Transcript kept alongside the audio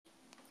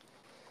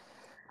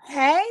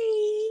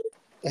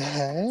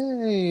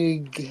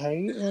Hey,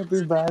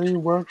 everybody.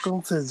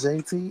 Welcome to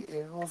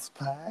JTL's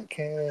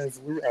podcast.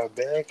 We are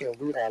back and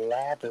we are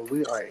live and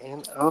we are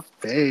in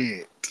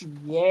effect.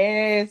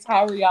 Yes,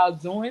 how are y'all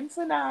doing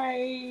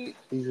tonight?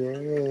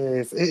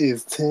 Yes, it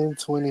is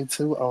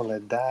 10:22 on the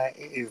dot.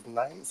 It is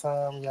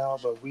nighttime, y'all,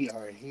 but we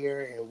are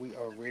here and we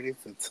are ready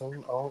to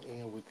tune on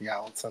in with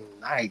y'all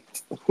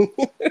tonight.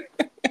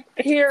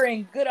 Here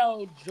in good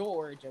old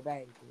Georgia,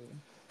 baby.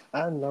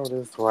 I know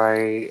that's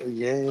right.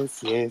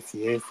 Yes.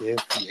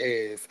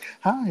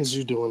 How is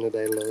you doing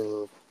today,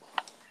 love?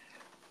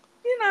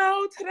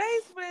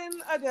 Today's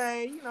been a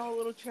day, a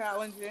little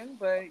challenging,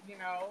 but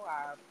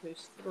I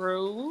pushed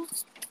through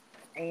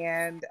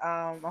and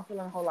I'm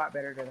feeling a whole lot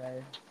better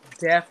today.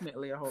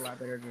 Definitely a whole lot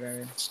better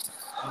today.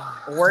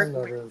 I Work know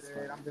went that's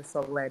good. I'm right. just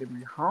so glad to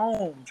be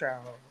home,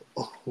 child.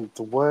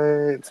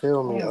 What?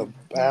 Tell me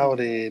about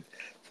Mhm. it.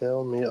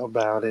 Tell me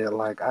about it.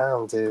 Like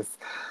I'm just,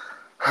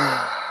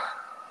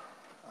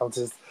 I'm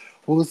just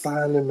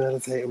woosahing and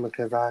meditating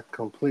because I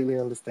completely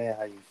understand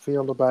how you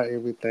feel about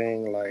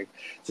everything. Like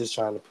just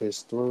trying to push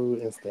through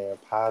and staying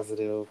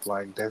positive.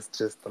 Like that's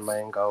just the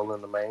main goal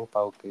and the main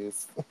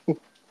focus.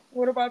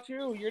 What about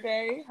you? Your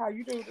day? How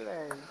you do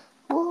today?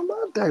 Well,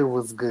 my day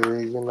was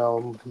good.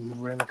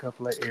 Ran a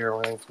couple of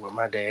errands with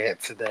my dad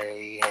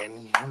today,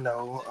 and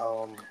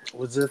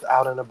was just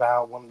out and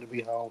about, wanted to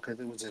be home because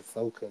it was just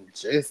so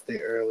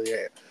congested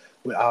earlier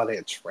with all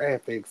that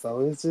traffic. So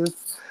it's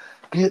just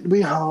good to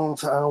be home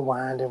to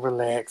unwind and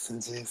relax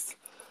and just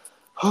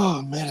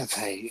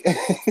meditate.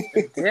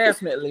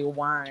 Definitely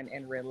wine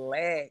and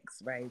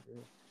relax, baby.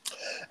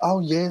 Oh,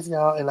 yes,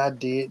 y'all. And I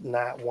did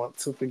not want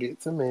to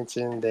forget to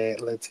mention that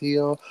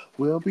Latia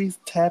will be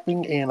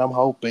tapping in. I'm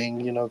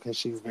hoping, because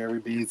she's very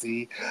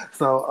busy.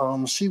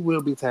 So she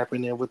will be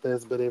tapping in with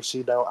us. But if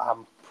she don't,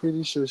 I'm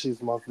pretty sure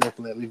she's most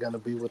definitely going to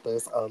be with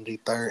us on the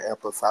third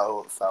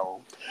episode.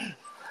 So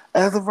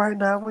as of right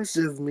now, it's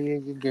just me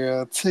and your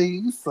girl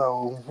T.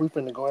 So we're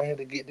going to go ahead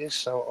and get this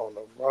show on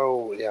the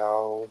road,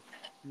 y'all.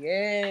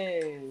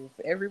 Yes,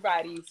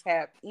 everybody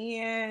tap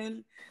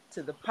in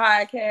to the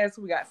podcast.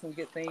 We got some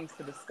good things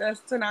to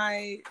discuss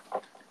tonight.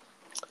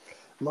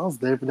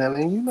 Most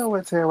definitely. And you know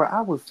what, Tara?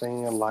 I was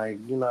saying, like,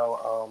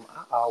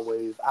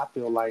 I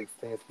feel like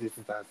since this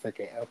is our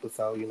second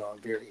episode, I'm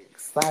very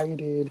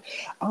excited.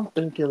 I'm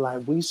thinking,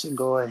 like, we should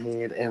go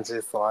ahead and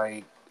just,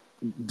 like,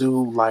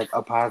 do, like,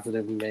 a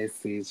positive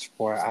message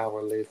for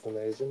our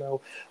listeners,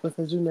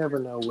 because you never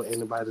know what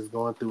anybody's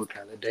going through, what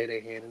kind of day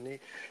they had in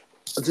it.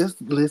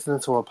 Just listening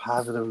to a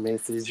positive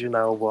message,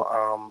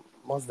 will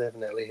most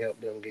definitely help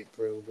them get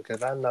through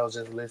because I know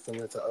just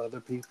listening to other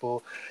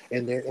people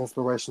and their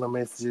inspirational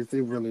messages,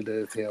 it really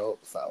does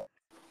help. So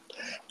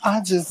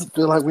I just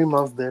feel like we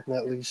most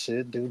definitely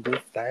should do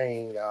this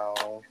thing,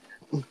 y'all.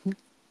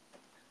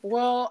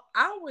 Well,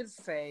 I would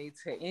say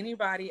to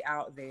anybody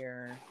out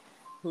there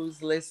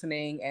who's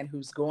listening and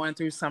who's going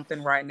through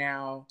something right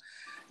now,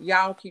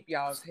 y'all keep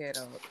y'all's head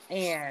up.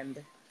 And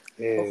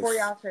before Yes.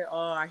 y'all say,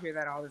 oh, I hear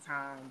that all the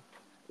time,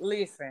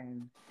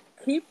 listen,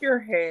 keep your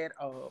head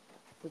up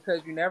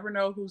because you never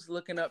know who's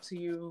looking up to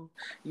you.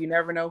 You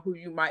never know who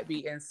you might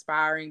be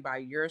inspiring by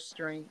your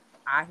strength.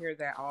 I hear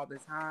that all the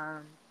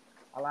time.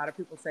 A lot of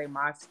people say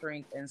my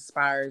strength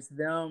inspires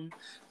them.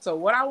 So,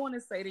 what I want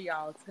to say to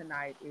y'all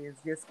tonight is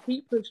just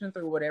keep pushing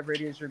through whatever it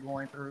is you're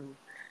going through.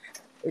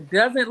 It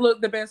doesn't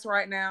look the best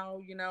right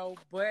now,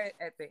 but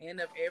at the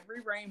end of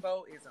every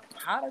rainbow is a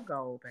pot of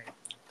gold, baby.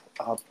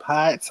 A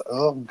pot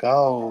of A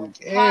gold.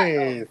 pot of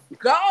Yes.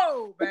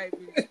 gold,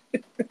 baby.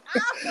 I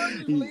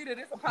firmly believe that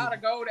it's a pot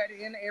of gold at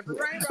the end of every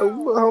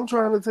rainbow. I'm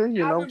trying to tell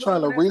you, I've I'm been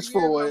trying believing to that for reach years,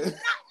 and for I'm it.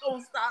 not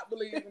gonna stop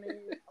believing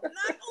it. I'm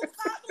not gonna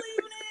stop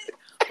believing it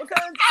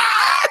because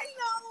I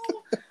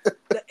know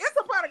that it's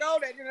a pot of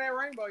gold at the end of that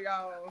rainbow,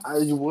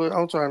 y'all.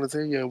 I'm trying to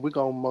tell you, we're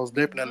going to most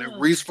definitely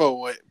reach Mhm.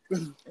 for it.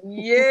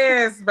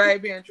 Yes,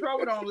 baby, and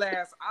trouble don't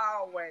last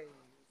always.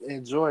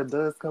 And joy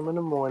does come in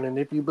the morning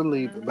if you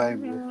believe it,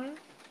 baby. hmm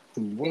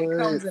It What?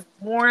 comes in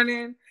the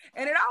morning,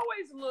 and it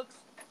always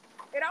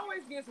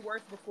gets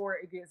worse before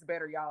it gets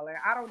better, y'all. And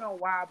I don't know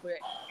why, but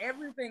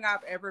everything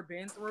I've ever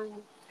been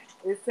through,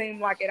 it seemed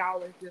like it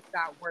always just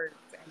got worse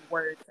and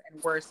worse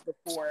and worse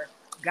before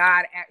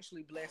God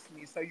actually blessed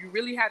me. So you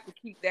really have to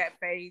keep that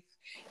faith,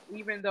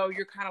 even though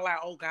you're kind of like,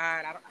 oh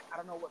God, I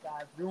don't know what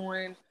God's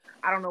doing.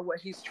 I don't know what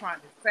He's trying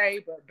to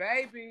say, but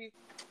baby,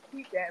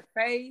 keep that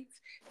faith,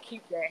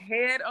 keep that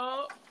head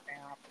up,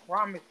 and I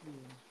promise you,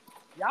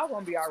 y'all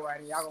gonna be all right,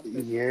 and y'all gonna push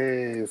through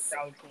Yes.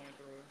 y'all going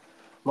through.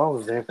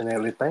 Most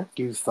definitely. Thank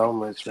you so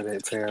much for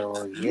that,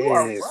 Tara. You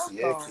are Yes.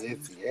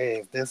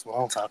 welcome. That's what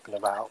I'm talking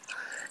about.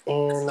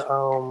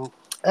 And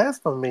as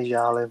for me,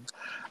 y'all, if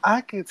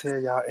I could tell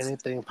y'all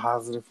anything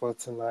positive for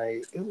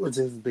tonight, it would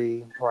just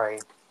be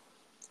pray.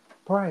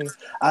 Pray.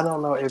 I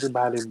don't know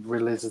everybody's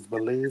religious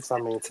beliefs. I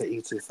mean, to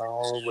each his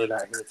own. We're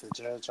not here to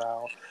judge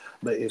y'all.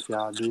 But if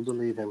y'all do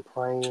believe in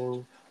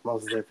praying,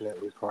 most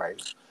definitely pray.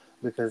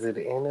 Because at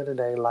the end of the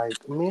day,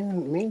 like me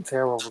and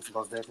Tara was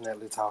most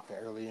definitely talking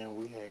earlier, and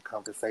we had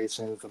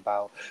conversations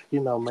about,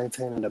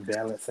 maintaining the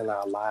balance in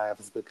our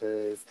lives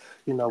because,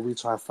 we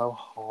try so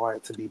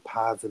hard to be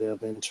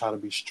positive and try to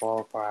be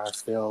strong for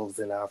ourselves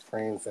and our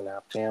friends and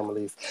our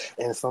families.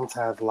 And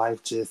sometimes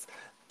life just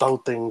throw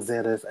things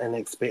at us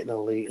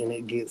unexpectedly and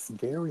it gets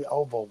very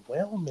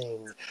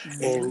overwhelming,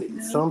 and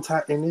Mhm.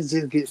 sometimes and it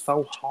just gets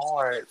so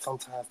hard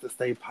sometimes to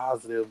stay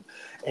positive.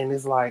 And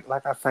it's like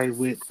I say,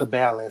 with the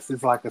balance,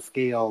 it's like a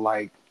scale.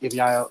 Like if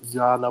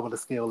y'all know what a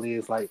scale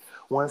is, like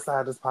one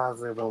side is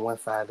positive and one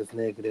side is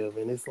negative,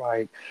 and it's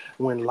like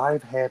when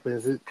life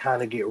happens, it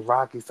kind of get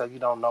rocky, so you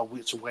don't know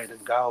which way to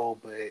go.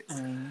 But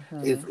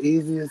it's Mhm.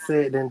 easier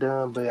said than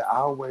done, but I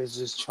always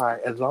just try.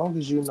 As long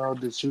as you know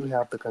that you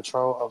have the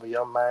control over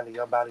your mind and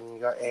your body and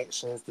your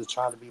actions to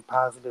try to be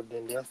positive,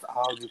 then that's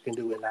all you can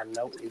do. And I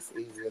know it's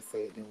easier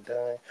said than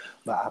done,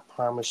 but I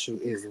promise you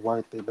it's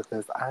worth it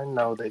because I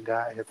know that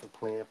God has a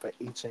plan for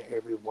each and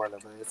every one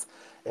of us.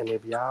 And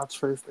if y'all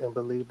trust and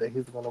believe that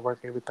He's going to work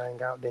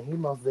everything out, then He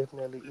most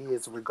definitely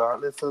is,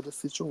 regardless of the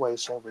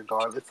situation,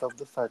 regardless of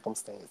the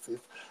circumstances.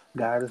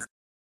 God is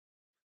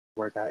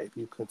work out if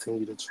you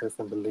continue to trust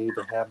and believe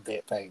and have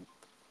that faith.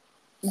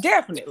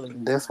 Definitely.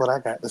 That's what I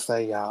got to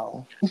say,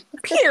 y'all.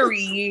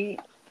 Period.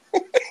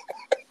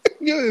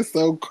 You is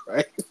so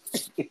crazy.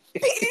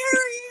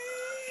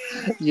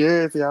 Period.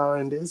 Yes, y'all,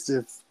 and this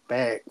just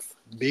facts,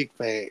 big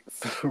facts,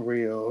 for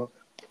real.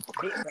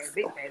 Big fat,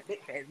 big fat,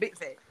 big fat, big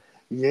fat.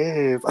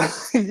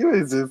 Yes, you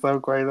is just so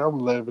crazy. I'm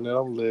loving it.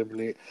 I'm loving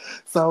it.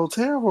 So,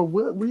 Tara,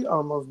 what we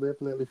almost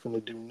definitely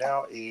finna do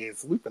now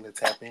is we finna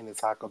tap in and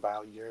talk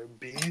about your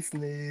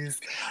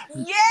business.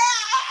 Yes!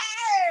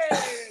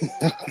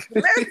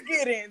 Let's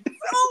get into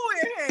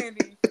it,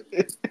 honey.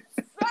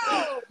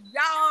 So,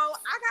 y'all,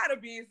 I got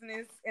a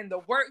business in the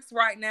works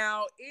right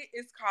now. It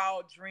is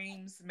called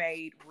Dreams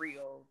Made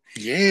Real.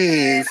 And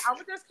Yes, I'm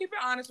gonna just keep it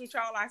honest with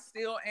y'all. I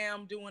still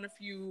am doing a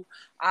few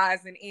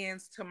odds and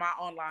ends to my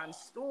online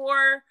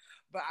store,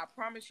 but I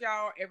promise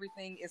y'all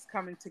everything is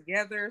coming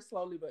together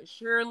slowly but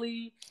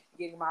surely.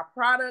 Getting my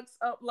products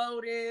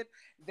uploaded.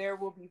 There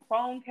will be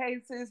phone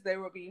cases,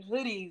 there will be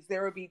hoodies,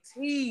 there will be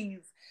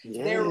tees,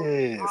 there will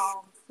be yes,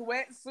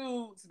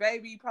 sweatsuits,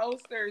 baby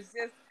posters,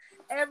 just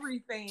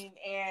everything.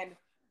 And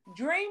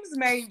Dreams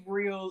Made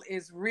Real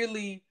is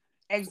really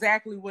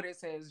exactly what it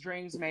says,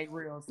 Dreams Made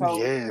Real. So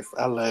yes.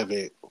 I love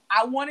it.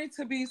 I want it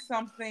to be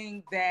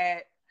something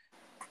that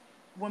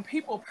when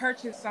people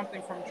purchase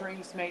something from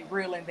Dreams Made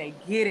Real and they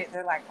get it,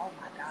 they're like, "Oh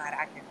my God,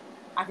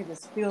 I can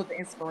just feel the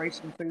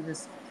inspiration through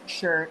this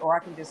shirt, or I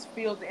can just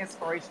feel the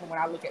inspiration when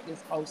I look at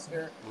this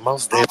poster."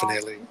 Most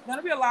definitely. It's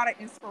gonna be a lot of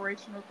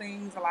inspirational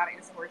things, a lot of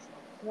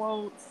inspirational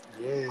quotes,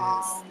 Yes,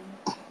 um,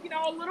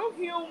 a little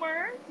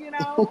humor.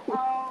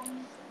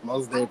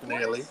 most I want to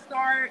definitely.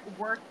 start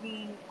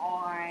working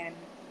on,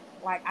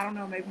 like, I don't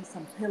know, maybe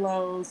some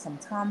pillows, some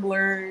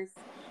tumblers.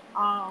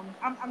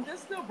 I'm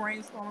just still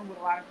brainstorming with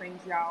a lot of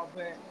things, y'all,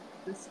 but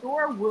the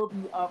store will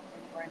be up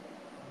and running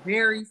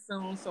very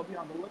soon. So be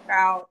on the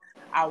lookout.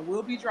 I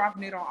will be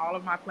dropping it on all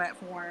of my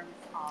platforms,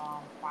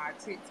 my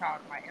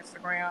TikTok, my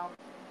Instagram,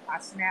 my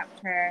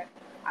Snapchat.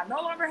 I no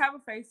longer have a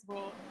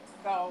Facebook.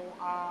 So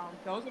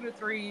those are the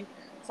three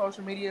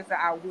social medias that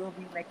I will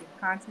be making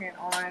content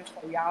on.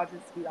 So y'all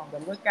just be on the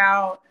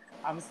lookout.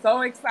 I'm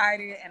so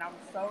excited and I'm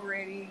so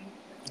ready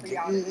for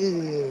y'all to see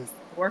what I have Yes. in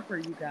store for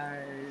you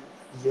guys.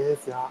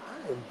 Yes, y'all.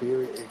 I am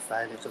very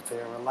excited for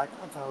Tara. Like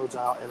I told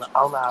y'all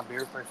on our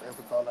very first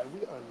episode, like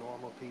we are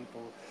normal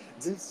people,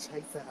 just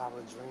chasing our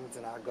dreams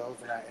and our goals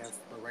and our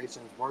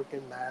aspirations,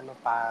 working 9 to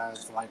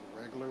 5s like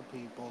regular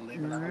people,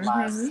 living our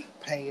lives,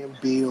 Mm-hmm. paying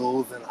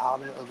bills and all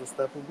that other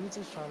stuff. And we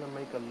just trying to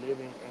make a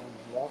living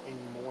and wanting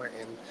more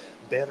and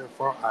better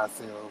for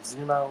ourselves.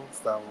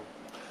 So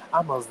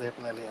I most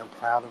definitely am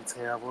proud of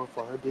Tara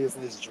for her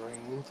business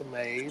dreams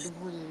made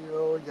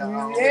real,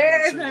 y'all. Make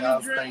Yes, sure honey,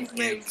 y'all stay dreams in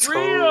made tune.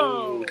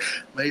 real.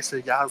 Make sure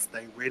y'all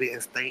stay ready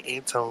and stay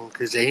in tune,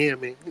 cause you hear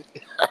me.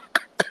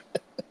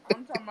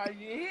 I'm talking about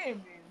you hear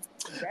me,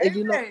 And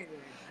you know,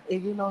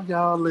 baby.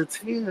 y'all,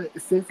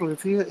 since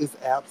Latia is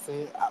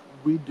absent,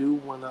 we do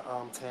want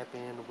to tap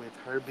in with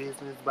her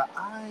business, but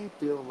I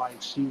feel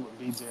like she would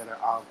be better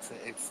off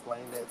to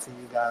explain that to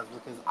you guys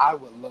because I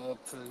would love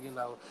to,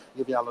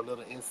 give y'all a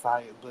little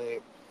insight,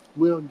 but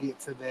we'll get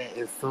to that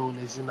as soon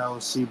as,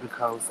 she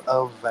becomes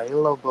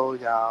available,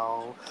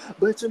 y'all.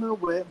 But you know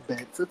what?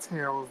 Back to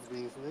Terrell's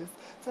business.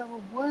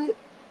 Terrell, what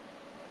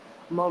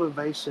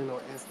motivation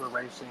or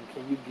inspiration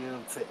can you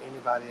give to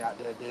anybody out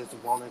there that's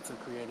wanting to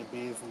create a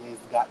business,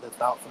 got the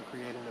thoughts of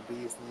creating a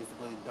business,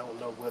 but don't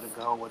know where to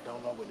go or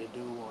don't know what to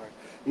do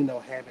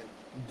or, haven't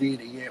did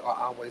it yet or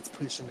always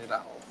pushing it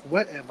off?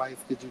 What advice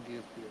could you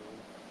give them?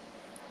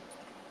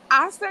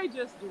 I say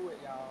just do it,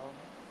 y'all.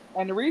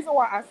 And the reason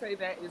why I say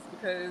that is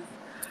because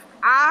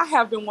I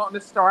have been wanting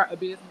to start a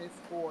business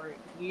for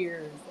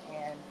years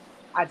and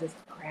I just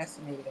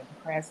procrastinated and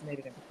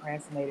procrastinated and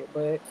procrastinated.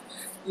 But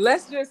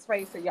let's just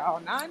face it, y'all,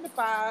 9 to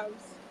 5s.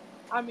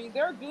 I mean,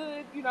 they're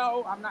good. You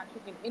know, I'm not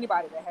kicking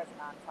anybody that has a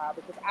 9 to 5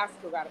 because I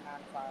still got a 9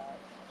 to 5.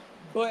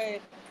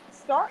 But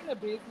starting a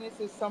business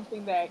is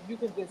something that you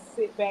can just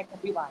sit back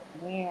and be like,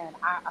 man,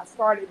 I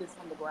started this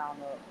from the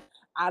ground up.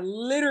 I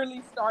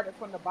literally started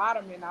from the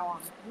bottom and now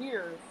I'm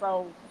here.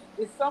 So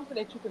it's something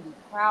that you can be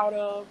proud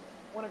of,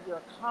 one of your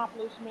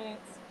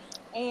accomplishments.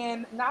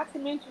 And not to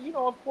mention, you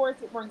know, of course,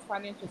 it brings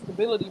financial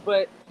stability,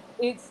 but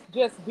it's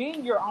just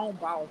being your own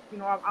boss. You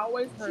know, I've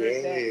always heard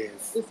that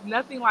Yes. it's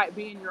nothing like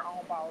being your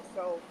own boss.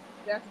 So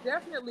that's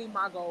definitely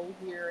my goal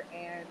here.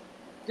 And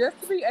just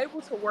to be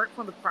able to work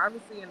from the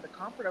privacy and the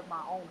comfort of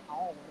my own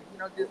home. And, you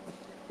know, just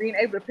being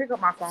able to pick up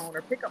my phone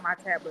or pick up my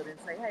tablet and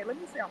say, hey, let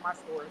me see how my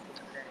store is doing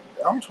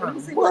today. I'm Let trying me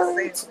to see what what?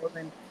 sales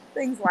and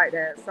things like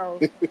that. So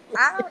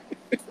I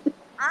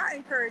I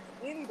encourage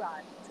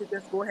anybody to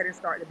just go ahead and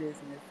start the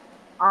business.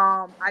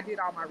 I did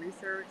all my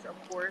research, of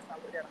course. I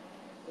looked at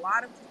a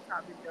lot of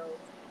TikTok videos,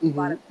 a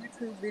lot Hmm. of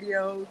YouTube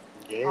videos.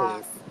 Yes.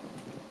 Um,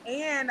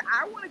 and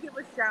I want to give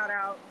a shout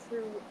out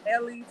to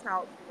Ellie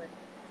Talks Money.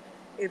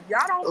 If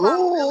y'all don't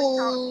follow Ellie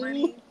Talks Oh,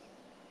 Money,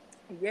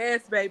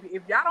 yes, baby.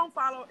 If y'all don't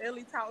follow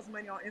Ellie Talks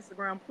Money on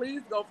Instagram,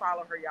 please go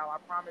follow her, y'all. I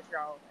promise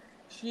y'all.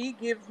 She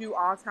gives you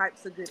all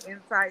types of good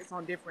insights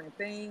on different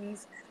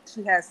things.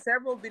 She has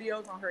several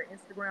videos on her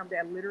Instagram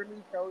that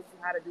literally shows you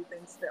how to do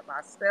things step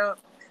by step.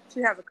 She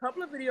has a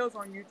couple of videos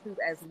on YouTube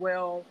as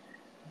well.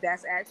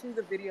 That's actually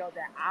the video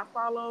that I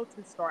follow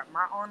to start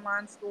my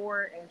online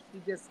store. And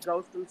she just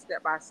goes through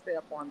step by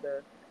step on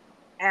the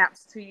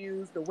apps to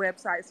use, the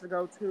websites to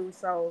go to.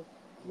 So,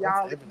 most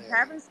y'all, if you definitely.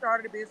 haven't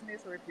started a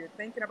business or if you're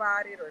thinking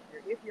about it or if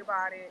you're iffy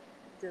about it,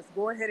 just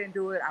go ahead and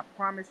do it. I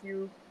promise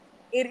you.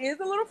 It is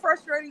a little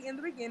frustrating in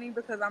the beginning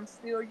because I'm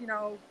still, you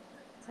know,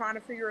 trying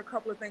to figure a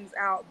couple of things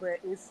out, but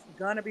it's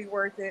gonna be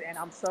worth it. And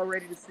I'm so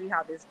ready to see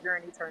how this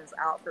journey turns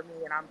out for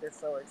me. And I'm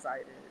just so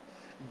excited.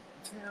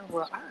 Yeah,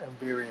 well, I am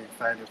very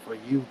excited for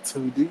you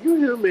too. Do you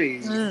hear me?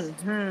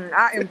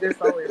 I am just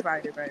so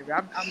excited, baby.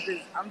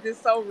 I'm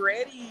just so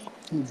ready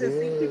to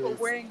see people Yes.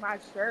 wearing my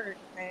shirts,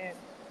 man.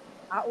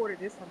 I ordered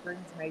this from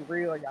Greens Made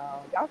Real,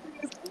 y'all. Y'all see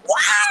this? What?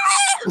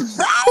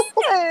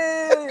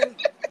 Baby!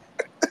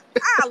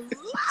 I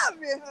love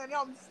it, honey.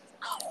 I'm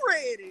so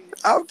ready.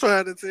 I'm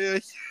trying to tell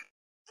you.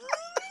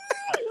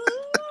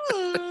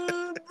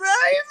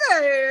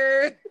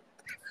 Baby!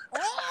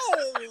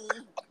 Hey!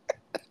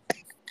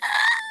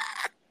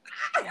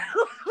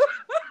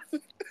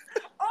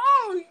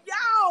 Oh,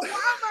 y'all, why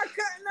am I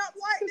cutting up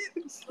like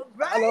this?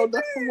 I don't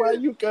know why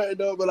Baby! you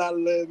cutting up, but I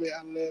love it.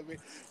 I love it.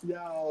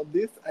 Y'all,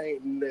 this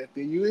ain't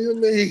nothing. You hear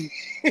me?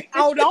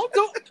 Oh, don't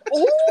do.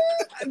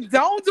 Ooh,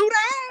 don't do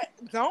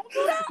that. Don't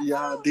do that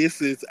Y'all, now.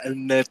 this is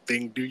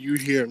nothing. Do you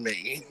hear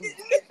me?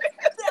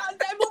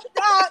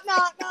 No, no,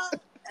 no.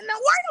 Now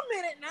wait a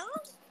minute now.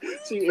 We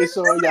She ain't is finna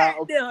do showing that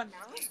y'all. there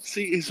now.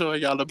 She is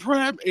showing y'all the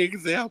prime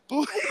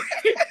example.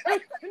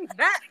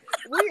 Not,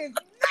 we is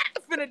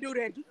not finna do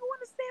that. Do you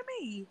understand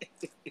me?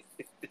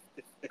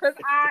 Cause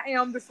I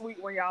am the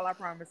sweet one, y'all. I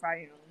promise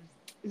I am.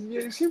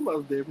 Yeah, she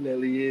most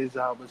definitely is,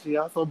 y'all. But she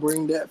also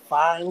bring that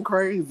fine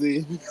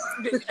crazy.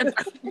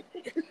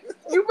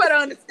 You better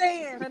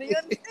understand, honey. You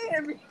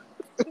understand me?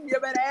 You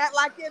better act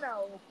like you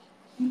know.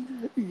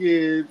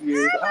 Yes,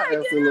 yes, Act I like you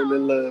absolutely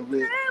know. love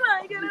it.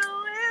 Act like you know.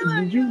 Act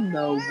like You you know.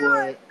 know Act like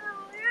what? you know.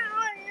 Act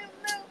like you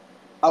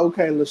know.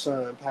 Okay,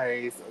 LaShawn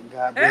Pace.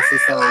 God Act bless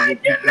his soul.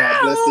 like you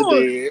God bless the know.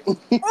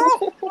 dead.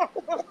 Oh.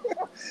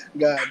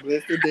 God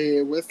bless the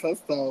dead. Rest her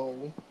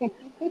soul.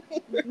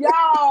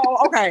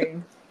 Y'all, okay.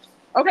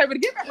 Okay, but to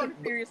get back on the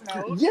serious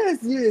note, Yes,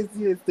 yes,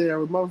 yes,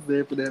 Sarah. Most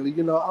definitely.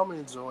 You know, I'm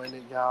enjoying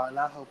it, y'all, and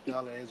I hope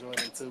y'all are enjoying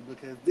it too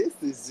because this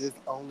is just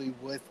only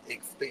what's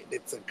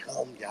expected to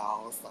come,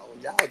 y'all. So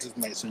y'all just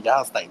make sure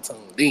y'all stay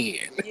tuned in.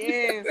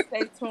 yes,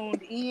 stay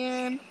tuned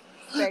in,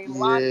 stay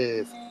locked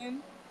Yes,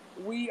 in.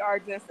 We are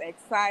just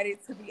excited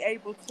to be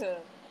able to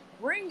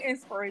bring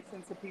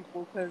inspiration to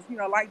people because, you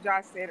know, like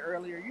Josh said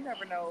earlier, you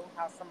never know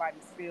how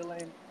somebody's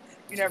feeling.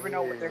 You never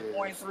know what they're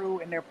going yes, through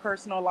in their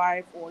personal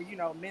life or, you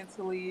know,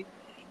 mentally.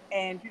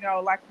 And, you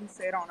know, like we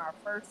said on our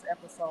first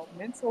episode,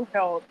 mental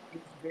health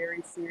is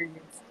very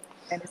serious.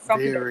 And it's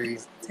something that very.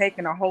 needs to be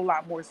taken a whole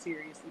lot more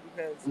seriously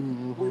because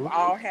we've Mm-hmm.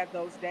 all had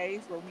those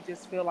days where we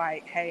just feel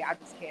like, hey, I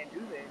just can't do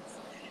this.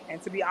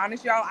 And to be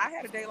honest, y'all, I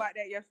had a day like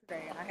that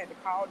yesterday and I had to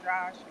call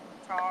Josh and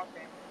we talked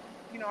and,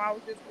 you know, I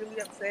was just really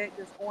upset,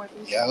 just going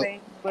through some Yep.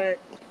 things. But,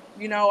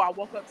 you know, I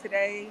woke up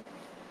today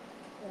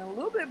in a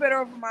little bit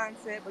better of a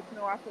mindset, but you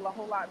know, I feel a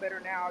whole lot better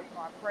now. You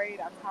know, I prayed,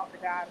 I talked to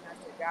God, and I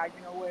said, God,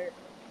 you know what?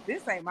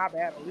 This ain't my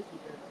battle. It's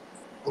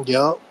yours.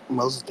 Yep.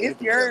 Most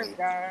It's yours, definitely.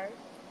 God.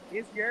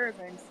 It's yours,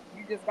 and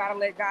you just gotta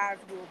let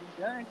God's will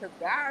be done, because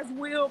God's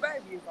will,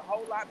 baby, is a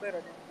whole lot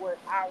better than what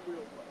our will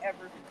will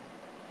ever be.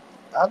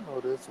 I know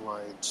that's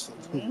right.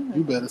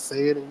 You Hmm better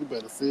say it and you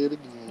better say it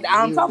again. You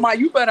I'm hear talking me? about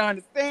you better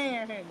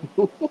understand, honey.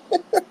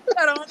 You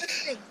better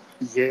understand.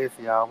 Yes,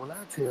 y'all. When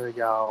I tell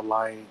y'all,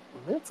 like,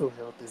 mental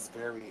health is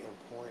very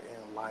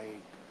important.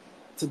 Like,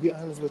 to be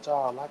honest with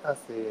y'all, like I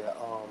said,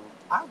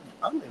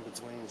 I'm in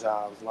between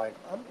jobs. Like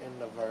I'm on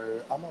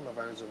the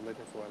verge of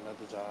looking for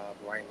another job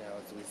right now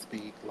as we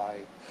speak.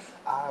 Like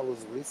I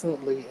was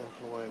recently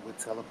employed with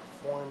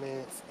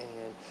Teleperformance,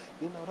 and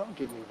don't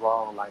get me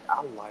wrong. Like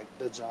I like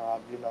the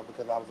job,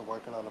 because I was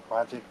working on a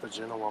project for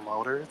General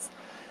Motors.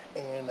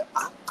 And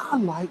I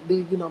liked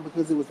it,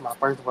 because it was my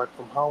first work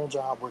from home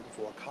job, working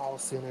for a call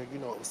center.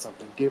 It was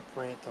something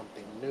different,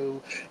 something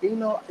new.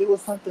 It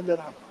was something that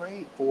I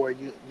prayed for,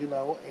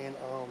 and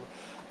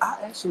I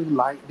actually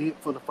liked it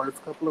for the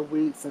first couple of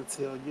weeks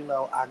until,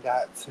 I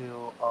got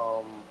to,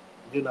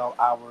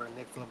 our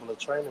next level of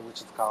training,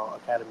 which is called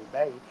Academy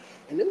Bay.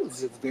 And it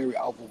was just very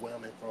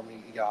overwhelming for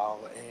me, y'all.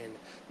 And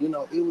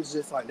it was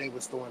just like they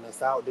was throwing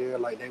us out there,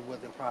 like they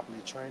wasn't properly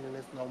training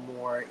us no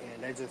more,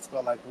 and they just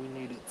felt like we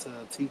needed to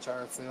teach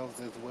ourselves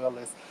as well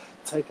as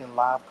taking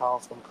live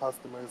calls from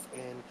customers,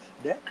 and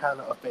that kind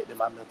of affected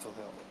my mental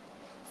health.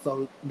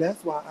 So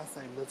that's why I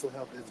say mental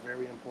health is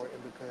very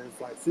important because,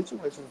 like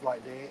situations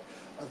like that,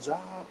 a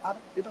job,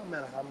 it don't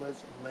matter how much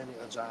money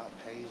a job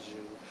pays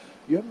you,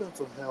 your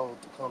mental health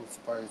comes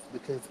first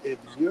because if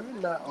you're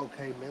not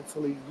okay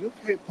mentally, you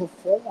can't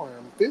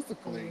perform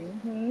physically.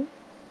 Hmm.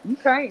 You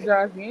can't,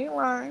 Josh. You ain't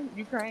lying.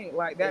 You can't.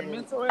 Like that And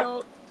mental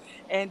health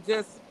and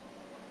just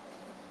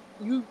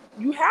you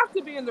have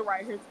to be in the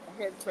right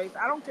headspace.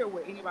 I don't care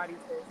what anybody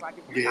says. Like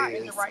if you're not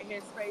in the yes, right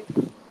headspace,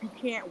 you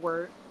can't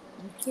work,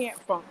 you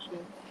can't function.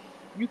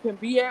 You can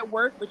be at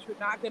work, but you're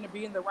not going to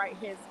be in the right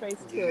headspace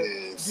to do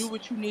yes,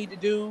 what you need to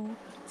do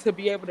to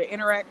be able to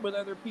interact with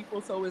other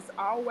people. So it's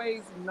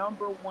always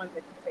number one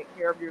that you take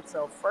care of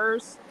yourself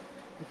first,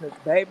 because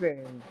baby,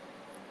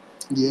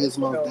 yes,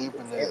 mental most health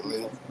is definitely.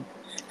 everything.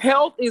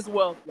 Health is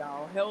wealth,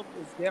 y'all. Health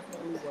is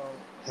definitely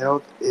wealth.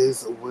 Health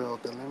is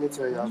wealth. And let me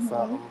tell y'all Hmm.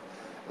 something.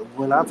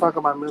 When I talk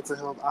about mental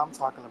health, I'm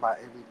talking about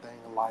everything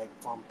like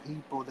from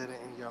people that are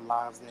in your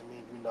lives that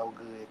mean you no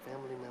good,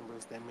 family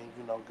members that mean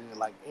you no good,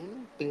 like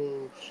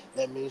anything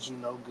that means you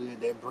no good,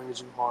 that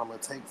brings you harm or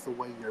takes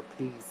away your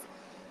peace,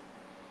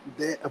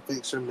 that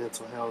affects your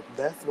mental health.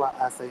 That's why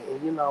I say,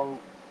 and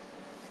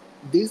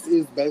this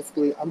is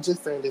basically I'm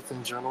just saying this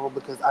in general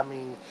because I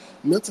mean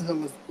mental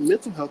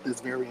health is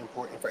very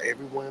important for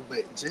everyone,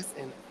 but just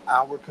in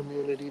our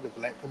community, the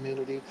black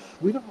community,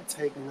 we don't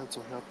take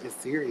mental health as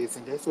serious,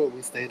 and that's what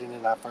we stated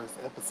in our first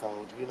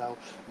episode.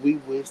 We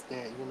wish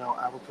that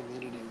our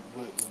community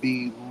would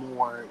be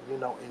more in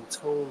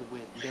tune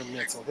with their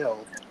mental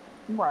health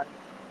Right.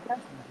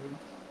 Definitely.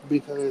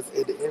 because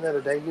at the end of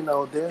the day,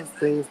 there's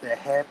things that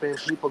happen.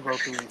 People go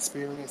through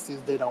experiences.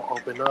 They don't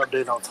open up.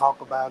 They don't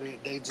talk about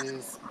it. They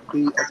just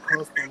be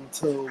accustomed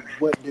to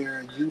what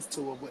they're used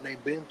to or what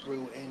they've been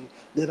through, and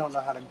they don't know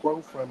how to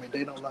grow from it.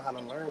 They don't know how to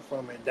learn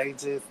from it. They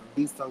just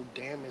be so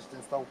damaged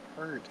and so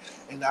hurt.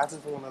 And I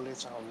just want to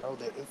let y'all know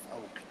that it's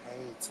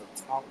okay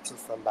to talk to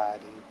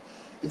somebody.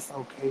 It's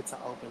okay to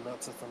open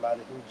up to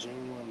somebody who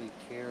genuinely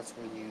cares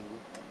for you,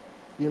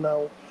 you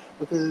know,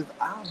 because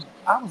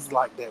I was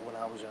like that when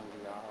I was younger,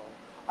 y'all.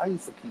 I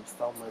used to keep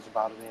so much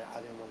bottled in.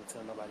 I didn't want to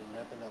tell nobody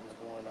nothing that was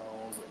going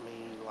on with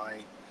me.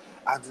 Like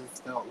I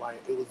just felt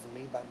like it was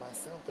me by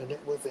myself, and it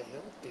wasn't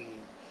healthy.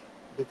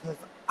 Because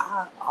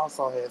I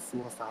also had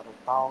suicidal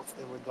thoughts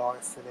in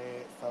regards to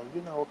that. So,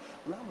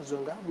 when I was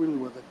young, I really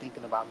wasn't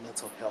thinking about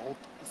mental health.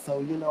 So,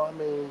 I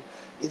mean,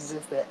 it's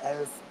just that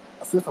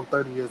since I'm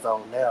 30 years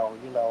old now,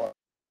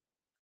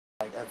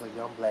 like as a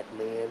young black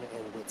man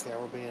and with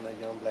Tara being a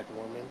young black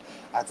woman,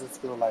 I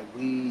just feel like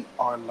we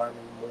are learning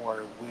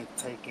more with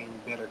taking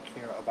better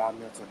care of our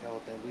mental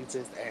health, and we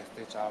just ask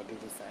that y'all do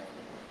the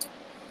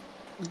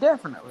same.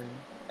 Definitely.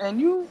 And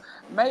you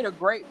made a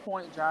great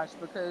point, Josh,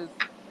 because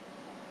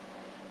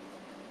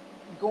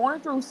going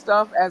through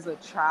stuff as a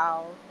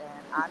child,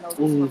 and I know this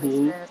from Mm-hmm.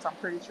 experience, I'm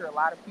pretty sure a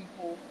lot of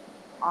people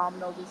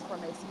know this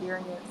from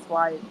experience,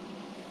 like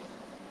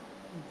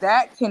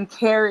that can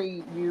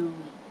carry you,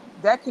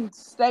 that can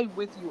stay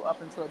with you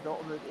up until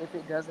adulthood if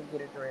it doesn't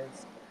get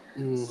addressed.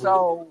 Mm-hmm.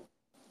 So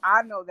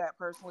I know that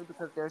personally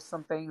because there's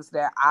some things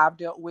that I've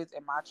dealt with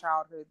in my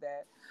childhood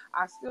that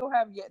I still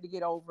have yet to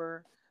get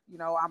over.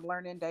 I'm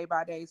learning day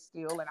by day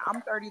still, and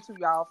I'm 32,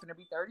 y'all. Finna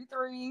be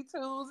 33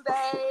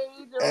 Tuesday,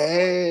 June 27th.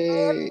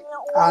 Hey,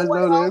 I Oh, know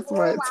well, that's oh,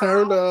 right.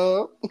 Turn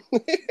wow. up.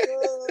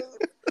 Yes.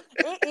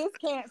 It is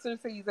cancer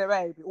season,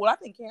 baby. Well, I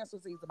think cancer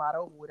season about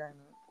over with, ain't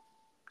it?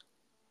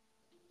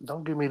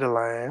 Don't give me the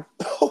line.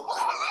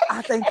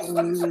 I think it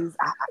is.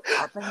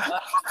 I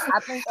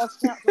think us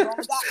cancers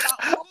only got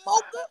about one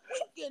more good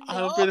weekend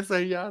I'm now. finna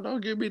say, y'all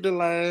don't give me the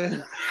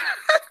line.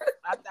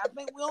 I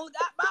think we only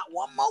got about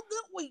one more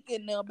good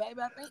weekend now, baby.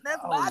 I think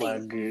that's Oh about my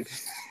it.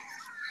 goodness.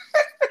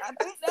 I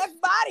think that's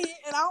about it.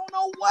 And I don't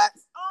know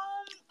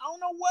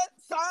what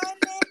sign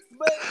next,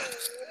 but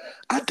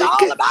I it's think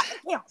all it about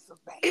the cancers,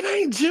 it baby.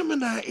 ain't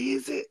Gemini,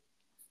 is it?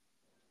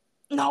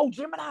 No,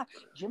 Gemini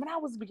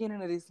was the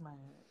beginning of this month.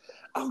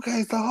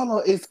 Okay, so hold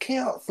on. It's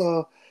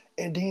Cancer,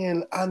 and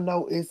then I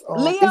know it's Is it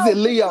Leo, it's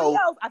Leo? Leo.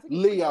 I think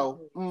it's Leo.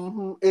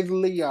 Leo. It's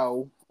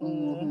Leo.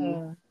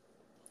 Mm-hmm.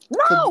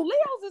 Cause No,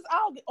 Leo's is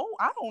August. Oh,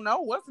 I don't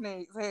know what's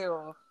next.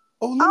 Hell.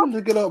 Oh, let me I,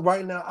 look it up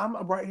right now. I'm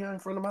right here in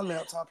front of my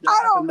laptop, y'all. I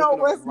I can don't look know it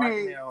up what's right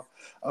next. now.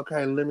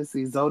 Okay, let me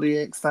see.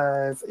 Zodiac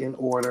signs in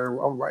order.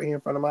 I'm right here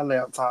in front of my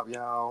laptop,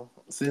 y'all.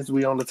 Since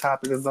we on the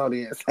topic of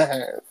zodiac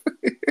signs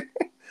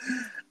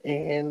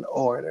in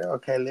order.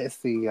 Okay, let's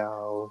see,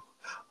 y'all.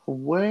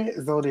 What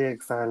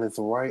zodiac sign is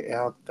right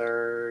out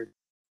there?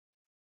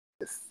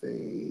 Let's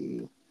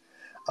see.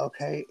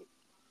 Okay,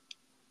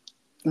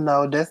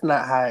 no, that's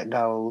not how it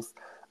goes.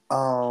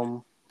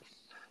 Um,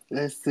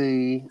 let's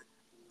see.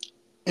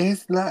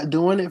 It's not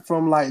doing it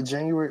from like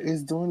January.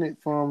 It's doing it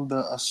from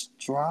the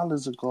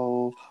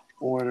astrological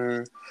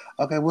order.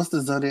 Okay, what's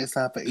the zodiac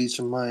sign for each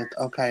month?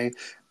 Okay,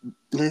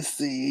 let's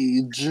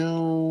see.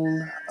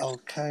 June.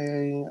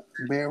 Okay,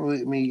 bear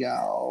with me,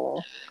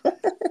 y'all.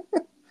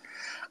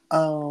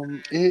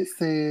 It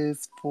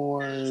says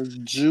for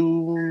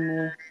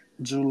June,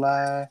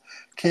 July,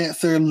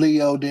 Cancer,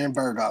 Leo, then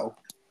Virgo.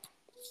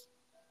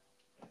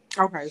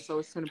 Okay, so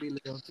it's gonna be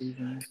Leo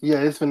season. Yeah,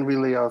 it's gonna be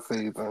Leo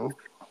season.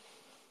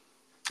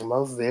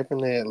 Most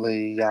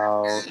definitely,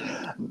 y'all.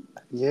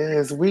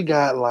 Yes, we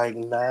got like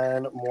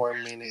 9 more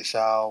minutes,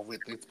 y'all,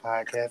 with this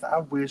podcast. I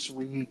wish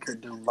we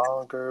could do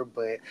longer,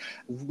 but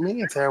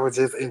me and Tara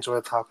just enjoy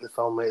talking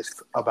so much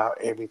about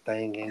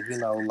everything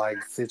and,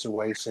 like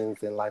situations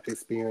and life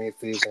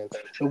experiences and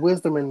the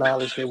wisdom and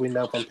knowledge that we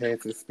know from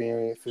past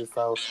experiences.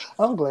 So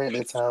I'm glad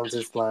that time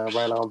just flying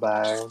right on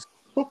by.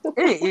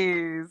 It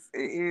is.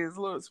 It is.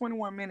 Look,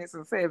 21 minutes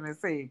and 7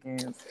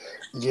 seconds.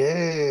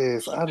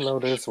 Yes, I know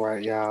that's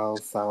right, y'all.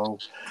 So,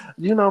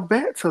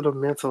 back to the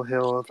mental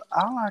health.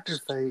 All I can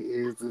say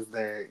is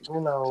that,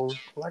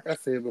 like I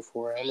said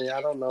before, I mean,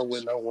 I don't know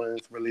what no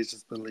one's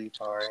religious belief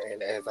are,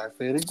 and as I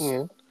said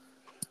again,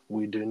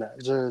 we do not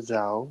judge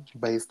y'all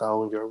based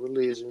on your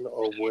religion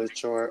or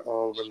what your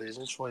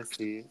religion choice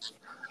is.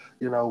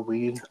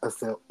 We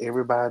accept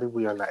everybody.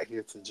 We are not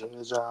here to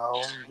judge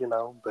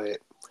y'all, but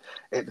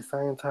at the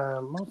same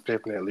time, most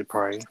definitely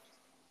pray.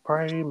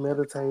 Pray,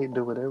 meditate,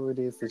 do whatever it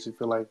is that you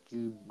feel like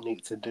you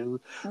need to do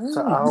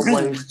to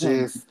always Mhm.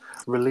 just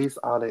release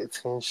all that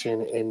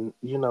tension and,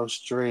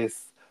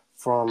 stress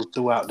from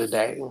throughout the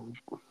day.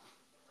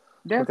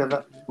 Because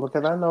I, Definitely.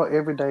 because I know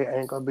every day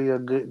ain't gonna be a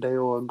good day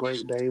or a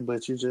great day,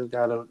 but you just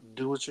gotta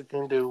do what you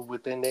can do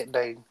within that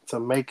day to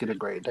make it a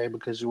great day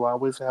because you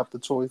always have the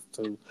choice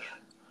to.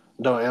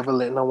 Don't ever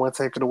let no one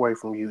take it away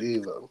from you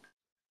either.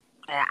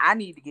 And I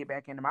need to get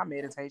back into my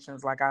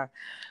meditations like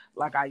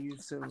I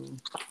used to.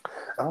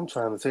 I'm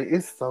trying to tell you,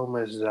 it's so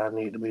much that I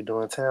need to be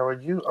doing.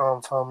 Tara, you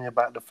told me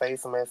about the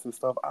face mask and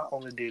stuff. I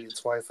only did it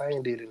twice. I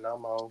ain't did it no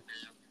more.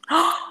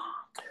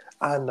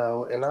 I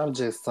know, and I'm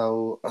just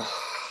so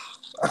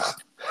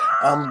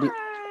I'm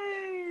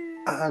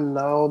I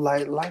know,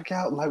 like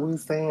we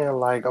saying,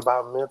 like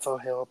about mental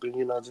health and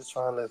just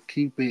trying to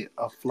keep it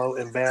afloat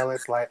and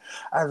balanced. Like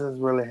I just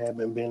really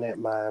haven't been at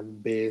my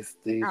best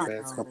these I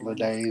past couple of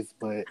know. days,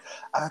 but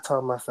I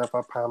told myself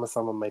I promise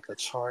I'm gonna make a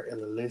chart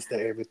and a list of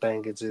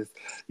everything and just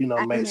make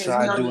And sure as you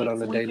I know, do it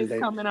on next a day week to is day.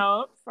 coming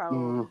up, so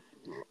Mm,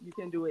 you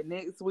can do it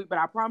next week. But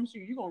I promise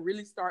you, you're gonna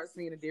really start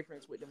seeing a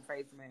difference with them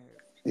face masks.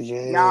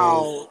 yes,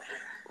 Y'all,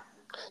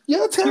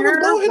 yeah, Tara,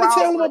 pure go ahead and raw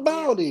tell them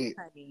about organic it.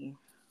 honey.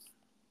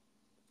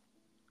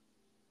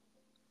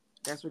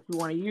 That's what you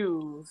want to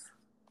use.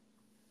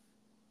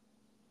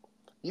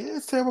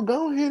 Yes, Tara,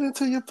 go ahead and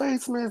tell your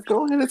face mask.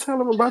 Go ahead and tell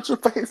them about your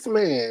face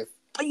mask.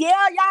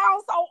 Yeah,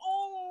 y'all. So,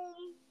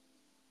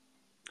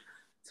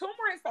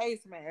 turmeric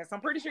face mask.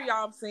 I'm pretty sure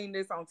y'all have seen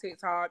this on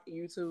TikTok,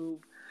 YouTube,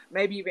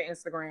 maybe even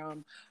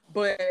Instagram.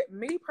 But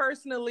me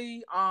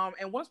personally,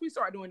 and once we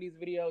start doing these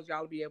videos,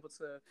 y'all will be able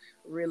to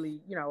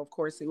really, of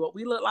course, see what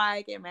we look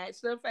like and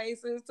match the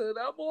faces to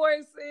the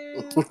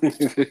voices.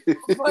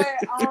 But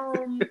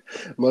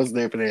Most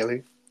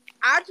definitely.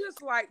 I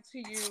just like to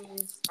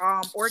use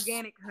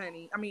organic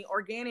honey. I mean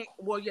organic,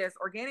 well yes,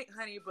 organic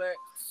honey, but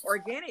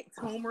organic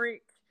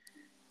turmeric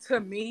to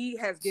me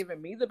has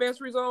given me the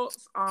best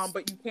results.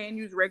 But you can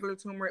use regular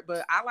turmeric,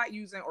 but I like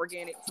using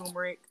organic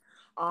turmeric,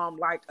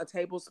 like a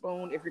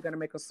tablespoon if you're gonna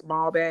make a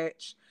small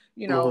batch.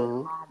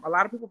 Hmm. A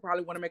lot of people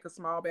probably want to make a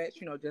small batch,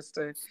 just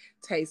to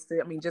taste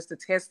it. I mean, just to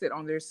test it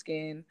on their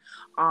skin.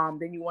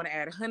 Then you want to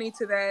add honey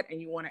to that,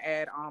 and you want to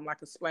add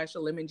like a splash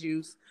of lemon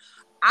juice.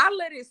 I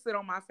let it sit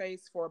on my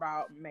face for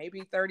about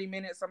maybe 30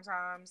 minutes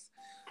sometimes.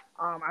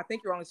 I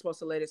think you're only supposed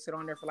to let it sit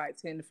on there for like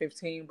 10 to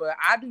 15, but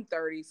I do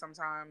 30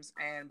 sometimes.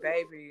 And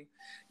baby,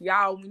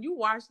 y'all, when you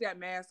wash that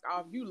mask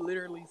off, you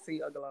literally see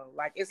a glow.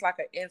 Like it's like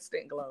an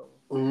instant glow.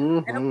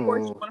 And of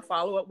course, you Hmm. want to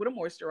follow up with a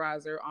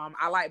moisturizer.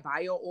 I like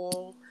bio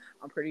oil.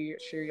 I'm pretty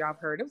sure y'all have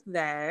heard of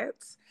that.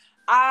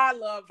 I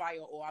love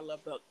bio oil. I love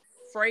the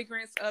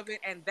fragrance of it.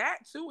 And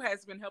that too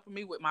has been helping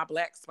me with my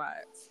black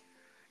spots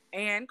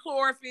and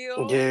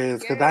chlorophyll.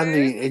 Yes, because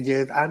Yes.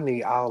 yes, I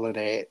need all of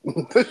that.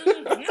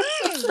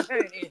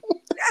 Honey.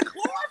 That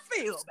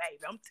chlorophyll,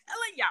 baby. I'm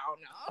telling y'all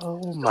now.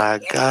 Oh So my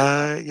yes,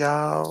 God,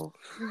 y'all.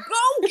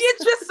 go get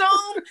you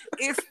some.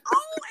 It's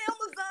on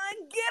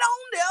Amazon. Get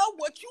on there.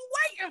 What you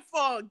waiting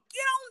for?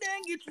 Get on there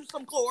and get you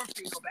some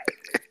chlorophyll,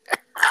 baby.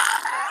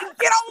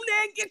 Get on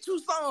there and get you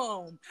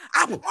some.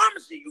 I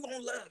promise you, gonna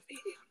love it.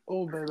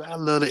 Oh, baby, I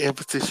love the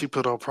emphasis she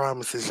put on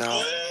promises,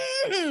 y'all.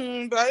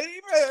 Baby.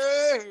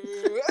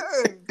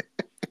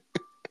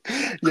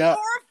 Yeah,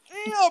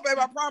 Chlorophyll,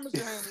 baby. I promise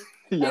you, honey.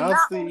 And y'all not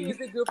only see. is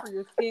it good for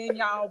your skin,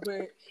 y'all,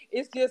 but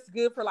it's just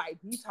good for like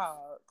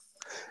detox.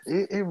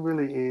 It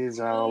really is,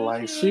 y'all.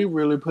 Like she Hmm.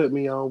 really put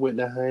me on with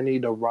the honey,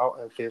 the raw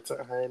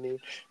unfiltered honey,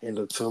 and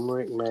the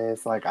turmeric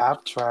mask. Like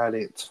I've tried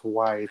it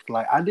twice.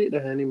 Like I did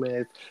the honey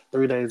mask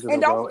 3 days in a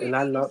And don't row, forget and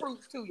I eating know.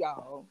 fruits too,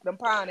 y'all. Them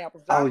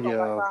pineapples. Oh Josh don't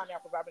like yeah,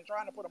 pineapples. I've been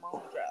trying to put them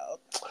on, child.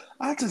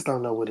 I just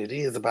don't know what it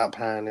is about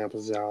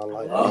pineapples, y'all.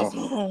 I Like, love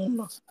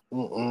them.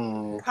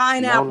 no, no,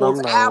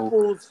 Pineapples, no.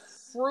 apples,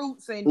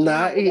 fruits in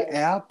Now I general, eat baby.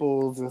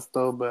 apples and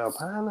stuff, but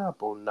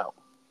pineapple, no.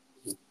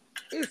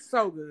 It's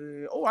so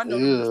good. Oh, I know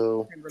them girls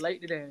Ew. can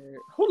relate to that.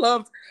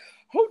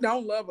 Who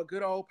don't love a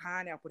good old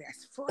pineapple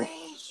that's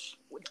fresh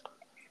with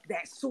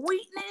that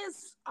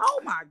sweetness?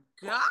 Oh my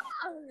god.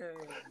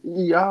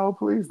 Y'all,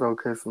 please don't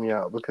cuss me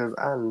out because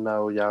I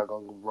know y'all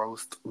gonna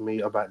roast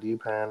me about these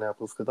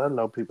pineapples because I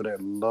know people that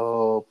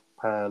love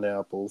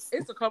pineapples.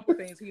 It's a couple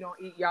things he don't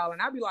eat, y'all,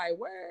 and I be like,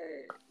 what?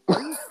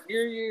 Are you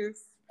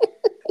serious?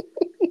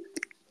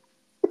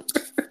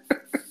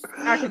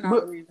 I cannot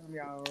But believe him,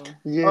 y'all. Oh,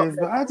 yes,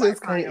 but baby, I I like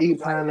just can't eat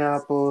pineapples like this.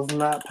 pineapples,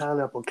 not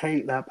pineapple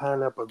cake, not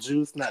pineapple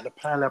juice, not the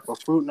pineapple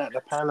fruit, not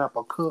the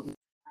pineapple cook.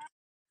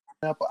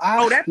 Pineapple.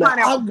 Oh, that I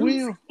pineapple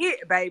juice will.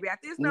 hit, baby.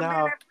 After it's done been in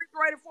Now, that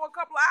refrigerator for a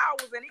couple of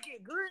hours and it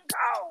get good and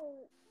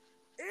cold,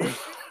 it is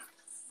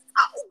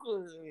so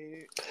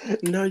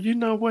good. no, you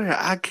know what?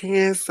 I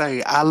can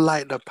say I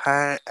like the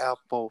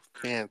pineapple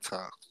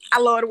Fanta. I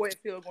love the way it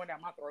feels going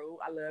down my throat.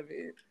 I love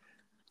it.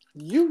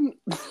 You,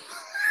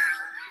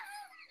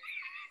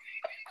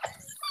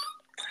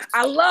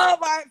 I love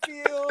how it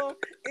feels.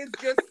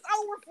 It's just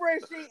so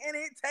refreshing and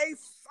it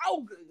tastes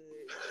so good.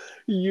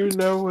 you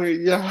know what,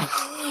 y'all.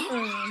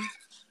 Hmm.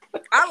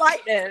 I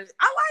like that.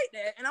 I like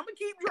that, and I'm gonna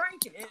keep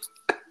drinking it.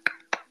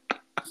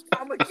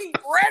 I'm gonna keep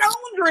right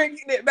on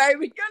drinking it,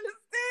 baby. You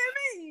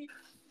understand me?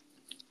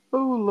 Oh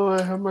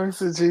Lord, have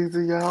mercy,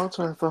 Jesus, y'all. I'm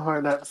trying so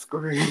hard not to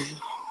scream.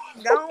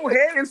 Go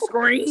ahead and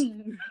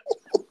scream.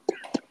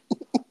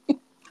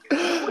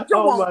 What you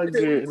Oh want my to do?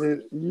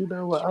 goodness. You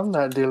know what? I'm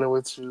not dealing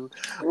with you.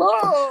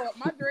 Look,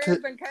 my T-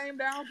 dreads done came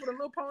down, put a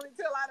little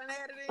ponytail. I done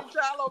had it in,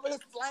 child over here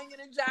slanging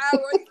and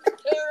gyrating and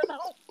carrying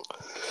on.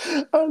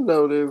 I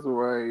know that's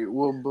right.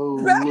 Well, boo,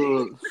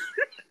 look.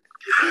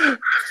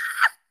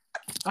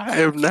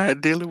 I am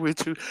not dealing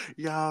with you.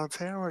 Y'all,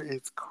 Tara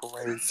is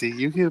crazy.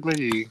 You hear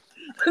me?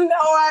 No,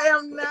 I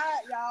am not,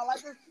 y'all.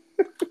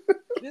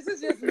 This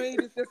is just me.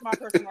 This is just my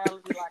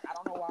personality. Like, I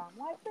don't know why I'm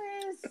like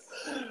this.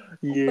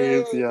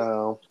 Yes, But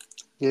y'all.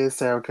 Yes,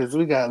 Sarah, because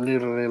we got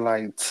literally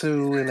like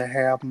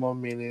 2.5 more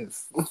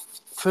minutes.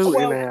 Two and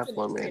well, a we half can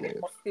more extend it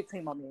minutes.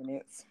 15 more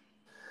minutes.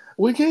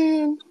 We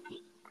can.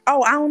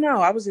 Oh, I don't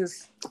know. I was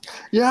just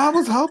Yeah, I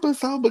was hoping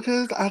so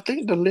because I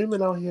think the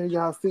limit on here,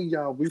 y'all see,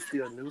 y'all, we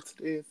still new to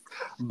this,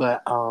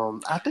 but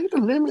I think the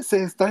limit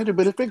says 30.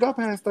 But if it go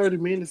past 30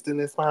 minutes, then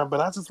it's fine.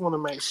 But I just want to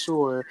make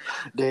sure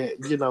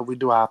that we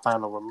do our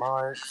final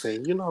remarks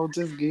and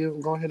just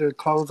go ahead and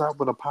close out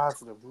with a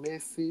positive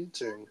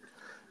message and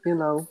you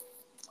know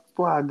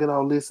for our good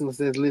old listeners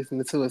that's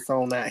listening to us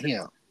on out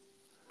here.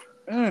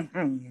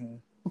 mm-hmm.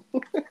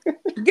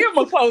 Give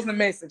them a closing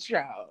message,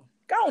 y'all.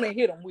 Go on and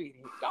hit them with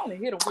it. Go on and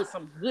hit them with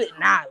some good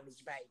knowledge,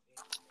 baby.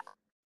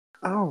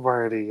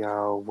 Alrighty,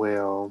 y'all.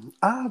 Well,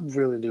 I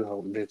really do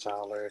hope that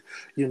y'all are,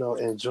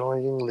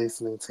 enjoying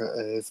listening to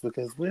us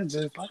because we're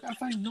just, like I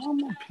say,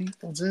 normal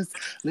people just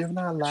living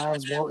our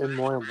lives wanting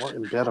more and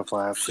wanting better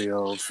for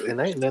ourselves. And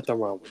ain't nothing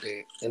wrong with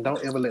that. And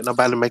don't ever let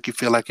nobody make you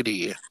feel like it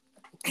is.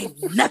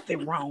 Ain't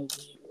nothing wrong with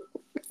it.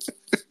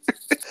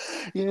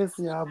 Yes,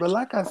 y'all. But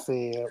like I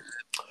said,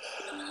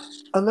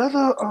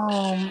 another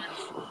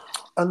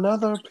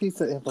another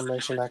piece of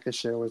information I could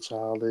share with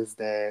y'all is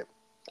that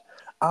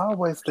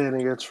always stand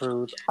in your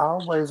truth.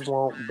 Always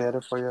want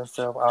better for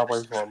yourself.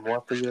 Always want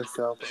more for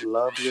yourself.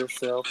 Love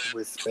yourself.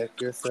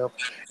 Respect yourself.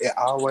 It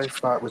always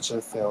start with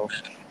yourself.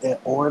 In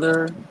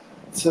order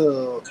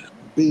to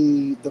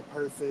be the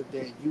person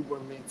that you were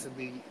meant to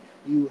be,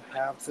 you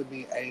have to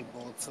be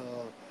able to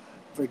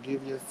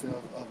forgive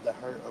yourself of the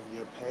hurt of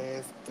your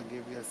past.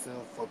 Forgive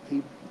yourself for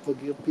people.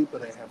 Forgive people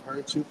that have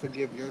hurt you.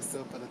 Forgive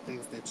yourself for the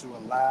things that you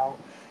allow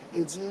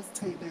and just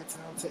take that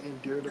time to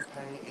endure the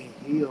pain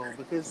and heal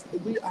because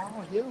we are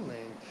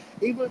healing.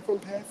 Even from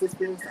past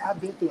experience I've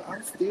been through,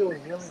 I'm still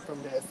healing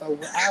from that. So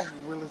what I'm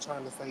really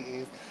trying to say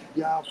is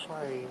y'all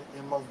pray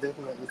and most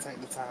definitely take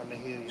the time to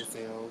heal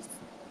yourselves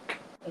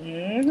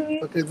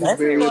because it's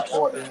That's it very right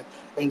there. important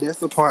and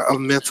that's a part of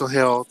mental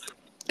health.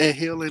 And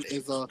healing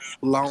is a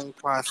long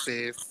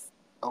process.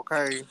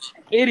 Okay?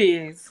 It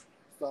is.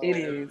 It So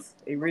is.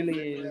 It most really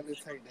is. definitely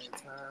take that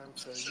time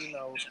to,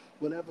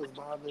 whatever's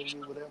bothering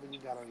you, whatever you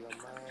got on your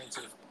mind,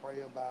 just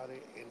pray about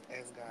it and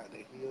ask God to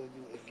heal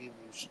you and give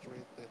you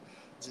strength to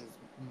just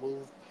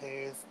move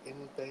past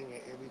anything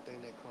and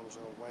everything that comes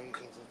your way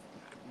and just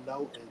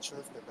know and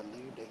trust and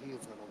believe that He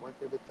is going to work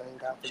everything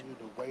out for you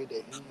the way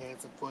that He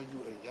has it for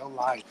you in your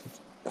life.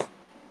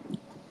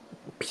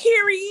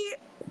 Period.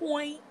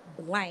 Point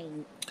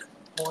blank.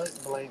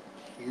 Point blank,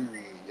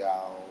 period,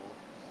 y'all.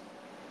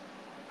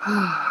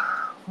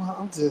 Well,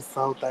 I'm just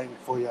so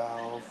thankful,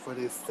 y'all, for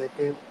this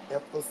second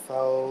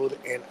episode,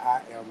 and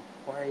I am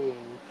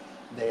praying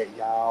that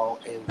y'all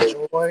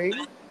enjoy.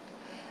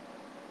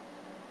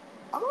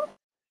 Oh,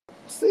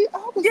 see, I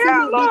was Yeah,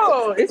 sitting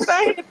up look, it's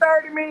saying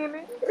 30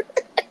 minutes.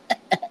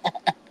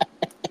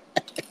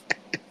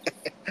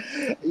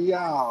 there,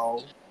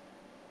 y'all.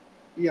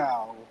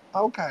 Y'all,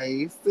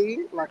 okay.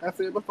 See, like I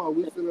said before,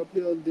 we sit up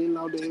here didn't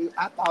know that.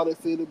 I thought it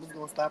said it was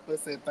gonna stop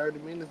us at 30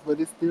 minutes, but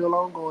it's still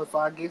ongoing. So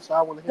I guess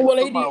y'all want to hear Well,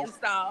 some it more. didn't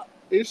stop.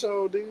 It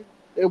sure did,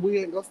 and we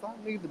ain't gonna stop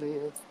neither.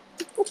 Then,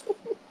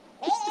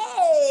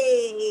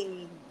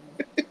 Hey.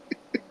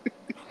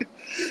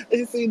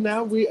 and see,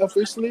 now we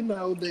officially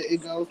know that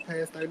it goes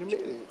past 30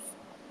 minutes.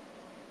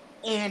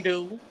 And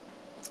do.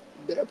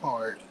 That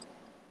part.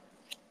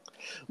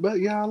 But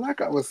y'all,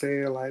 like I was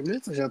saying, like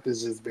mental health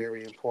is just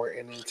very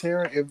important. And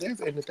Tara, if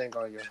there's anything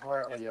on your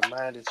heart or your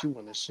mind that you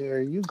want to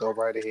share, you go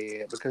right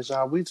ahead because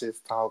y'all, we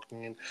just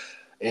talking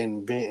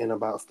and venting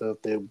about stuff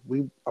that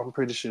I'm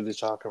pretty sure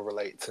that y'all can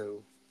relate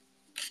to.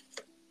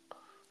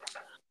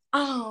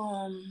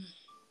 Um,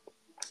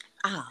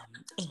 um,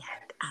 and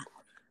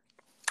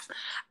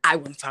I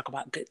want to talk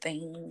about good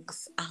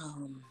things. I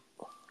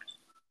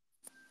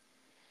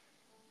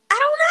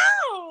don't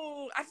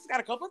know. I just got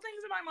a couple of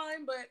things in my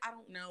mind, but I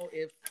don't know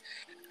if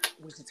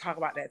we should talk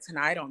about that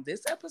tonight on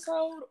this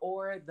episode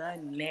or the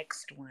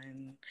next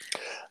one.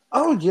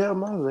 Oh yeah,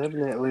 most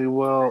definitely.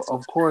 Well,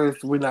 of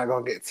course, we're not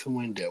gonna get too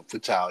in depth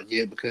with y'all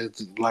yet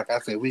because, like I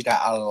said, we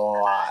got a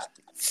lot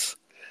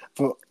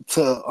for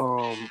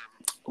to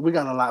we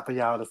got a lot for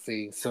y'all to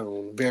see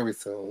soon, very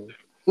soon.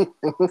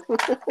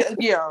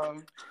 Yeah,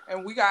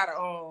 and we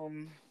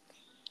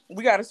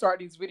gotta start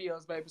these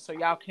videos, baby, so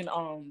y'all can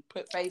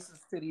put faces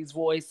to these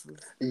voices.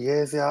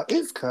 Yes, y'all,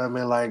 it's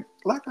coming. Like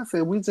I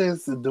said, we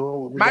just doing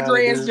what we My gotta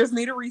dreads do. just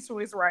need a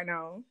retwist right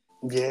now.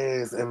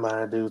 Yes, and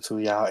mine do too,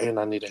 y'all. And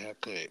I need a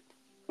haircut.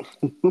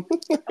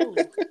 Oh,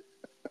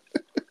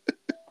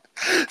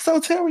 So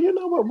Terry, you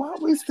know what? While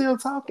we still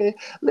talking,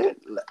 let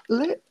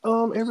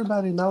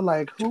everybody know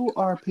like who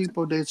are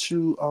people that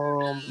you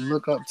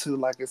look up to,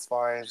 like as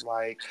far as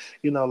like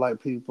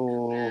like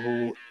people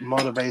who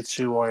motivate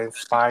you or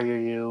inspire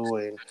you,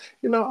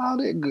 and all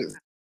that good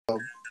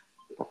stuff.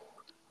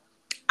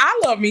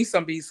 I love me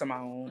some B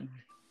Simone.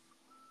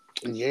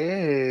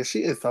 Yeah,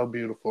 she is so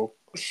beautiful.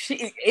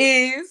 She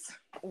is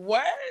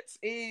what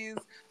is.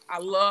 I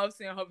love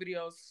seeing her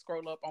videos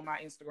scroll up on my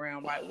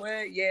Instagram. Like,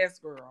 what? Yes,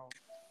 girl.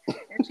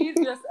 And she's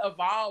just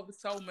evolved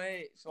so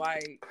much.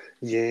 Like,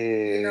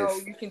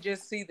 Yes. you can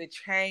just see the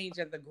change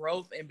and the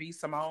growth in B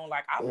Simone.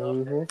 Like, I love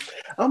hmm her.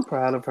 I'm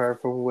proud of her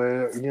for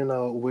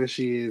where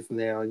she is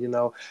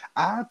now.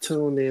 I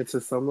tuned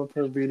into some of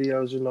her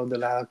videos,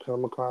 that I've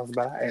come across,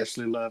 but I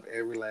actually love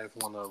every last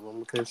one of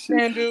them because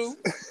Can do.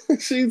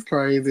 she's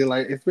crazy.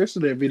 Like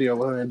especially that video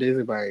with her and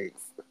Dizzy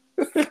Banks.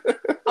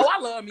 Oh, I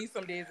love me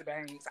some Dizzy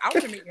Banks. I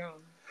want to meet him.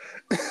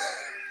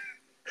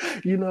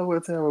 You know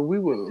what, Tara? We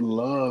would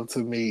love to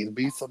meet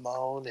B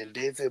Simone and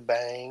Dizzy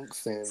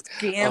Banks and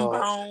Skin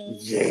bone.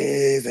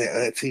 yes, and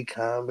Auntie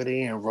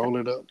Comedy and Roll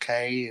It Up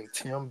K and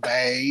Tim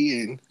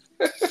Bay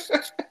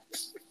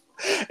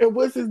and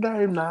what's his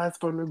name? Nice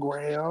from the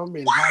Gram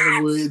and What?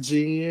 Hollywood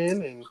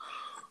Jen and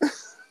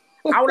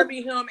I want to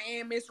meet him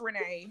and Miss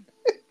Renee.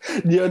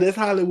 yeah, that's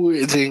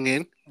Hollywood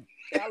Jen.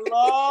 I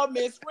love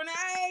Miss Renee.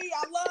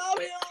 I love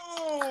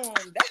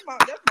him. That's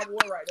my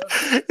boy right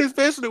there.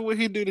 Especially when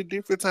he do the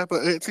different type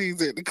of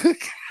aunties at the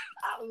cookie.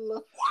 I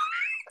love.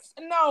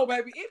 No,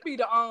 baby, it be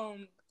the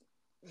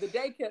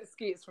daycare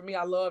skits for me.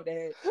 I love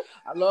that.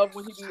 I love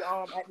when he be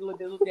acting the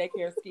little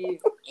daycare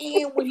skits,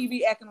 and when he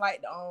be acting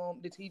like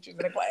the teachers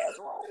in the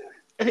classroom.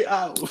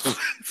 Oh,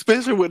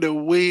 especially with the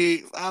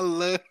wigs. I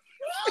love.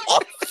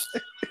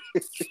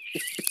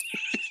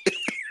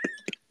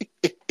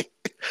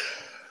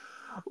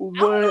 I don't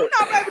What? know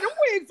now, baby. Them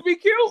wigs be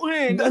cute,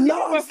 hun. He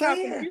No, I'm must have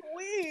some saying. cute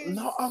wigs.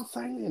 No, I'm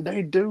saying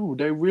they do.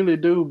 They really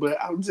do. But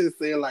I'm just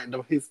saying, like,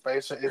 his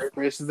facial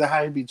expressions and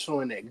how he be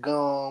chewing that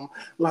gum.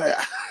 Like,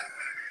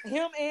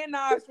 Him and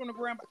Nas from the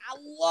gram. I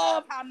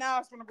love how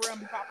Nas from the gram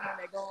be popping on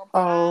that gum. I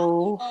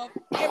oh, love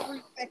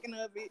every second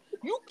of it.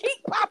 You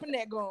keep popping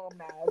that gum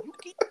now. You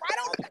keep right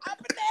on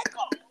popping that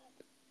gum.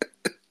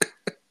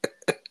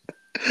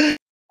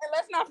 And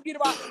let's not forget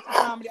about Auntie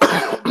Comedy. I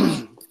love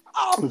him.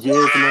 A yes,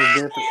 most fly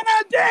definitely. in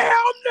a damn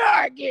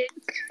nugget.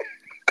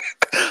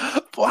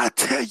 Boy, I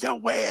tell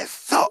your ass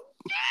so.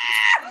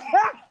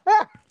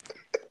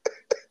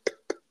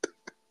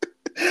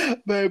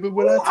 Baby,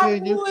 when I tell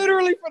I'm you.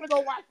 literally gonna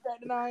go watch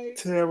that tonight.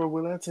 Tara,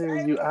 when I tell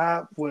you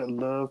I would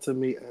love to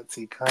meet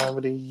Auntie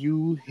Comedy,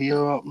 you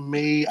hear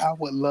me. I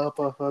would love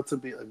for her to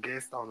be a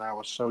guest on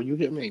our show. You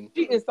hear me?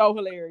 She is so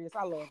hilarious.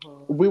 I love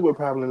her. We would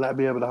probably not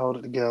be able to hold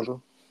it together.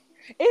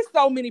 It's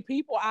so many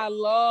people I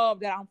love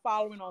that I'm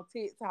following on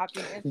TikTok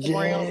and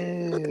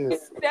Instagram.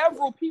 It's Yes.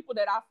 several people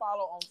that I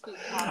follow on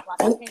TikTok.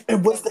 Like I Oh, can't and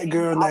think what's of that names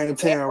girl off the named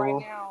bat right Tara?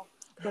 now,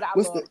 but I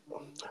What's that?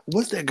 love them.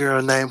 What's that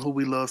girl name who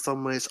we love so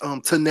much?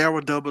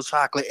 Tanera Double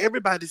Chocolate.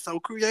 Everybody's so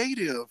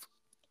creative.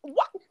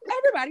 What?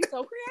 Everybody's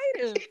so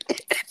creative.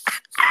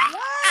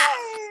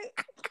 What?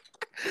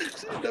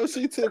 She know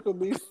she tickled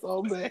me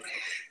so bad.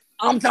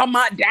 I'm talking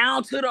about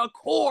down to the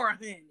core,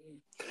 honey.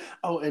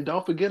 Oh, and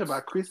don't forget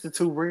about Christy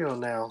Too Real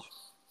now.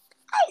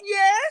 Oh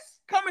yes,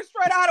 coming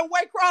straight out of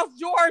Waycross,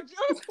 Georgia,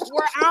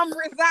 where I'm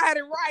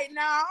residing right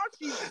now.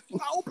 She's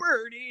so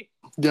pretty.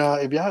 Y'all,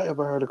 if y'all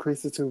ever heard of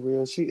Christy Too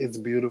Real, she is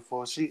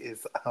beautiful. She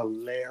is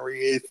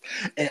hilarious.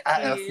 And I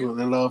She is.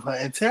 absolutely love her.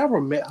 And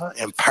Tara met her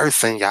in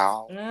person,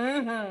 y'all.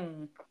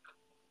 Mm-hmm.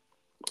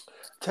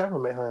 Tara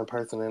met her in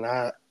person, and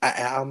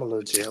I'm a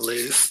little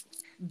jealous.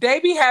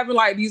 They be having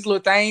like these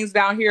little things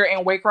down here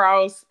in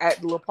Waycross at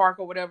the little park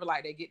or whatever.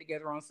 Like they get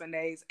together on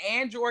Sundays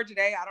and Georgia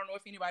Day. I don't know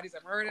if anybody's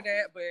ever heard of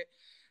that, but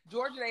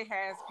Georgia Day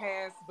has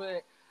passed.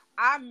 But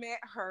I met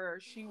her.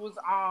 She was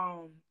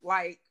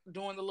like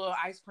doing the little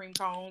ice cream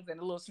cones and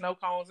the little snow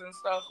cones and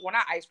stuff. Well,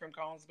 not ice cream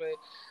cones, but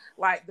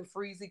like the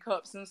freezy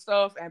cups and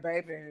stuff. And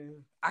baby,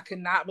 I could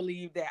not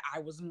believe that I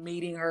was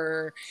meeting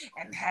her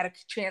and had a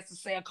chance to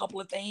say a couple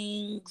of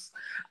things.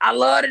 I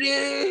loved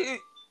it.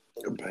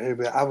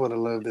 Baby, I would have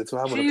loved it too.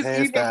 I would have She's passed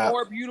even out.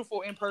 more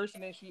beautiful in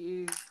person than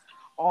she is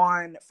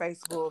on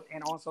Facebook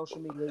and on social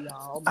media,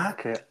 y'all. Oh my I god.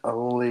 can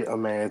only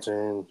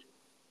imagine.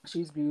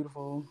 She's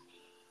beautiful.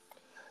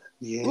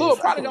 Yes, Look,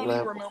 I probably would don't even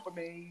love. remember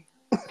me.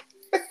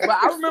 But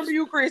I remember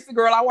you, Chrissy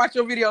girl. I watch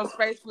your videos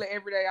faithfully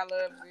every day. I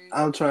love you.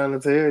 I'm trying to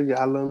tell you,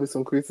 I love me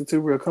some Christy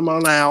Too Real. Come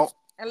on out.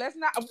 And let's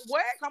not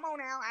what? Come on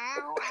now.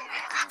 Ow,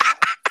 ow.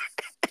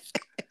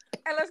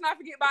 And let's not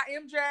forget about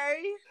MJ.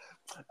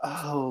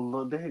 Oh,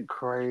 look, that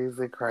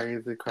crazy,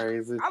 crazy,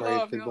 crazy, I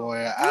love crazy him. boy.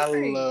 He I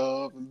sing.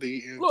 love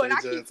the Look, and MJ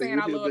I keep Johnson. saying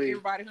You I hear love me?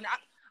 everybody.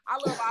 I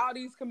love all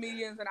these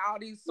comedians and all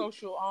these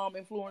social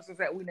influencers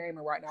that we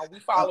naming right now. We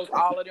Uh, follows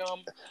all of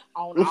them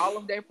on all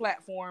of their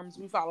platforms.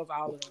 We follows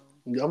all of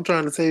them. I'm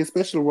trying to tell you,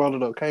 especially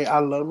Roller okay? I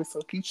love me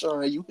some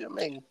Keyshawn. You hear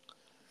me?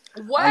 I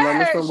love me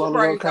What? some She Roller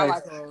crazy. I okay?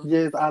 like her.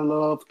 Yes, I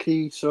love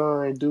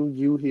Keyshawn. Do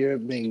you hear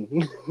me?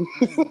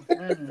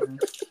 Mm-hmm.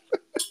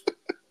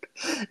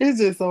 It's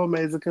just so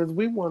amazing because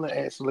we want to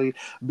actually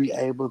be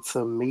able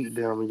to meet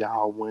them,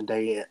 y'all, one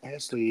day and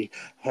actually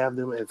have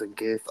them as a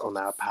guest on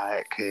our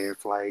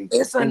podcast, like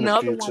It's in the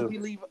another one future. we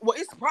leave. Well,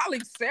 it's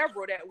probably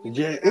several that we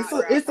Yeah, leaving out,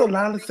 girl. it's a So I'm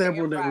lot of thinking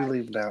several that we everybody.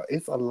 leaving out.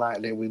 It's a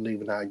lot that we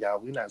leaving out, y'all.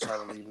 We're not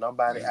trying to leave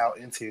nobody out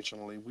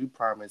intentionally. We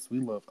promise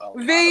we love a lot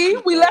of V, we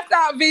people. left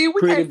out V. We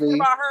Pretty can't forget V,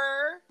 about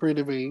her.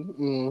 Pretty V,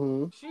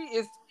 She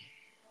is.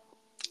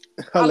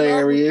 I love when she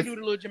hilarious. do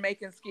the little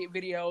Jamaican skit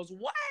videos.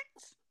 What?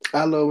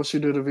 I love when she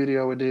did a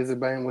video with Dizzy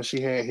Bang when she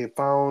had his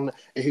phone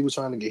and he was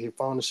trying to get his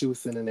phone and she was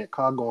sitting in that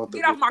car going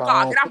through Get off his my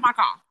car. phone. Get off my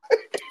car.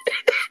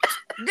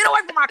 Get away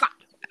from my car.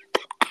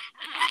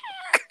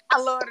 I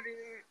love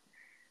it.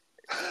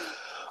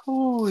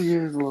 Oh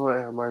yes,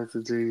 Lord have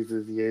mercy,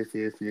 Jesus. Yes,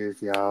 yes,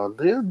 yes, y'all.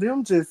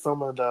 Them just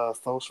some of the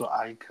social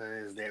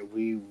icons that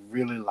we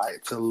really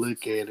like to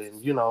look at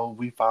and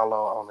we follow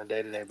on a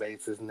day-to-day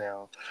basis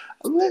now.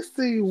 Let's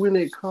see when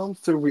it comes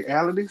to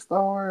reality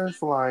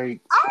stars,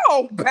 like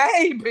Oh,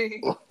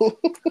 baby.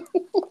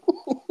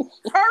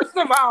 First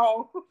of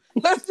all,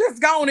 let's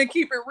just go on and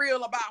keep it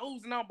real about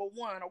who's number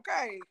one,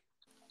 okay?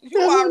 You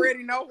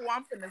already know who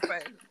I'm finna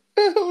say.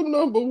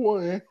 number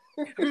one.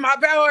 My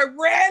boy,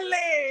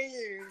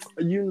 really?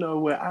 You know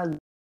what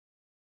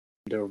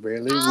the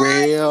really I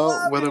real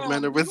love with a him.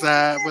 minute Do you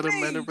reside, with a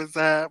hear minute me?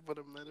 reside, with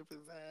a minute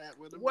reside,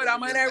 with a What I'm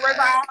minute in there reside.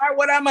 reside.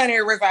 What I'm in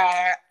there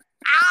reside.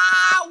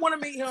 I want to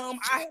meet him.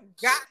 I have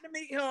got to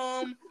meet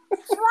him.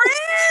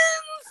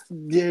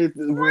 Friends. Yeah,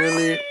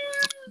 really.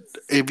 Friends.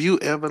 If you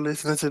ever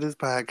listen to this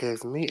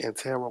podcast, me and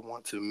Tara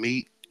want to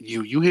meet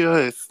you. You hear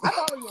us? I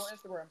follow you on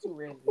Instagram too,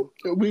 really.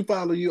 We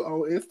follow you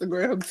on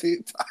Instagram,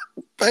 TikTok,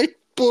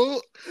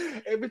 Facebook,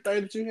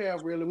 everything that you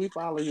have. Really, we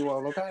follow you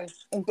on. Okay.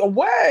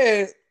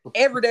 What?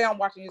 Every day I'm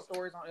watching his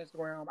stories on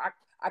Instagram.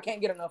 I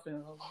can't get enough of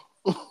him.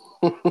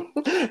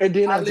 And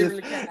then I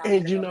literally cannot get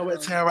and you enough know of what,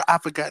 him. Tara? I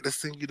forgot to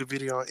send you the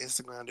video on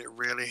Instagram that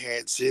really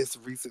had just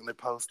recently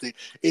posted.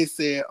 It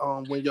said,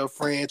 when your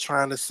friend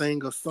trying to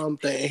sing or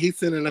something, and he's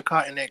sitting in the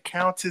car, and that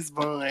Countess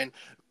Vaughn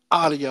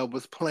audio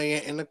was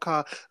playing in the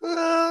car.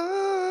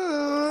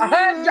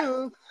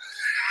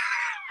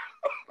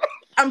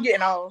 I'm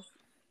getting off.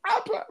 I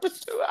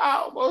promise you,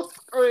 I almost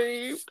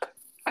screamed.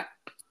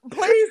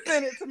 Please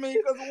send it to me,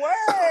 cause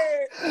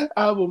what?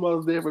 I will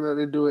most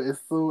definitely do it as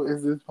soon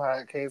as this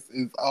podcast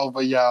is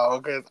over, y'all,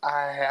 because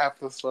I have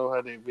to show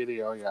her that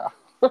video, y'all.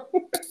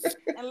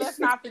 And let's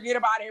not forget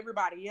about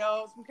everybody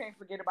else. We can't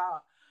forget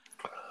about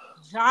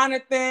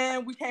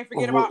Jonathan. We can't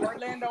forget about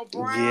Orlando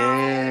Brown.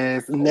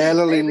 Yes, Oh,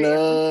 Natalie baby.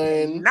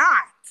 And Nunn,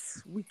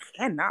 we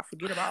cannot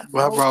forget about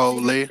my Mo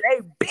Rolly,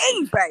 JB,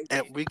 and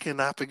baby. we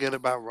cannot forget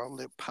about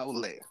Rolly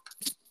Poly.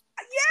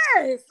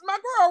 Yes, my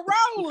girl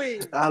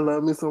Rolly. I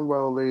love me some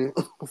Rolly,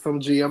 some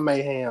Gia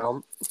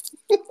Mayhem,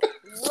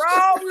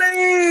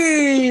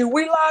 Rolly,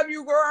 we love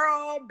you,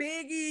 girl.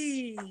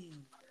 Biggie,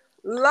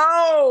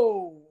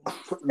 Low, Low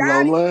Scotty with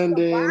the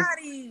London.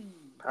 body,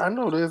 I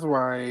know that's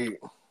right.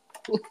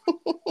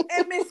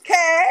 and Miss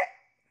Cat.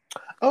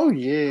 Oh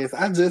yes,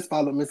 I just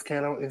followed Miss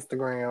Cat on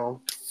Instagram.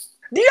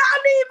 Do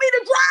y'all need me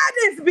to drive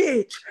this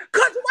bitch?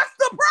 Cause what's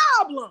the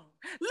problem?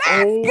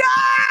 Let's Oh, go!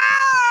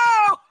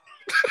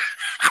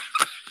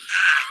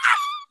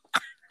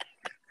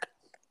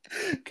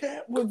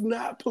 Cat was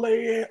not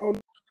playing. On,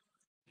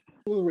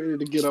 was ready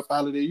to get up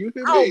out of there. You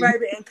hear Oh, me?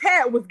 baby, and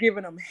Cat was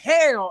giving them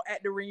hell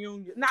at the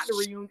reunion. Not the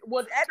reunion,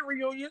 well, at the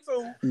reunion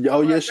too.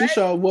 Oh yeah, But she baby,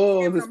 sure she was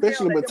was, giving them hell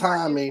especially at with the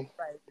Miami, Tommy.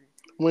 baby.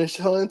 When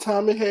her and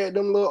Tommy had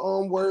them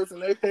little words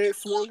and they had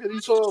swung at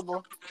each other.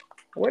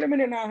 Wait a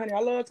minute now, honey. I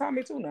love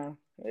Tommy too now.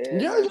 Yeah,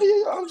 Yeah. yeah,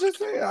 yeah. I'm just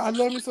saying, I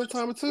love me some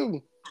Tommy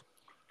too.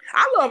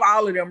 I love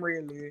all of them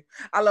really.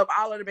 I love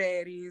all of the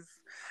baddies.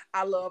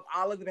 I love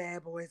all of the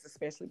bad boys,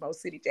 especially Mo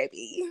City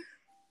JB.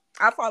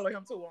 I follow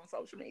him too on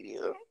social media.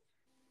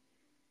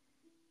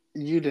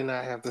 You did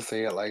not have to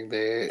say it like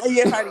that.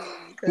 Yes, I did.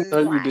 No, Cause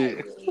you like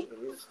did.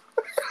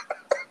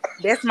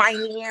 that's my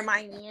man,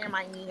 my man,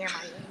 my man, my man.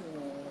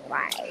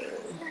 Like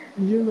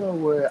You know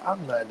what?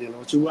 I'm not dealing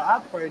with you. Well, I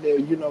pray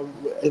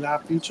that in our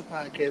future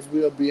podcast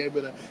we'll be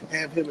able to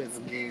have him as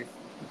a guest.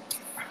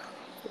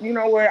 you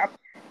know what?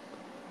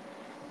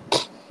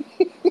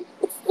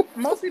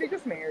 Mo City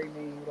just marry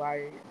me.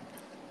 Like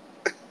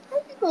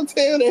You gonna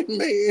tell that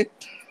man?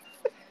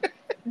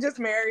 just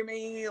marry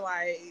me.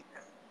 Like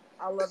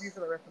I love you for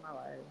the rest of my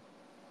life.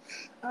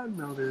 I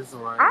know this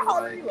right. I Like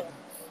already love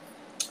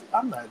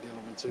I'm not dealing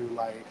with you.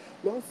 Like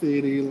Mo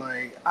City,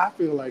 like I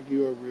feel like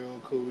you're a real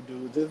cool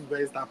dude just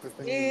based off of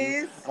him. seeing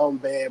you Is on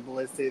Bad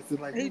Boy Sexy.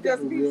 Like you he got a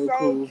just be real so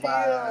cool chill?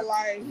 vibe.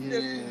 Like he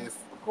just be Yes.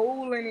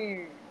 cool in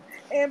it.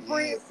 And Yeah.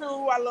 Prince too.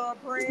 I love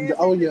Prince.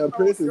 Oh He's just yeah, so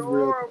Prince is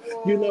real.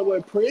 You know adorable.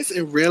 what? Prince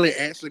and really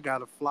actually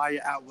got a flyer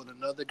out with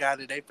another guy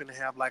that they finna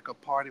have like a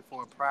party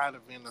for a pride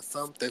event or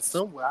something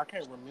somewhere. I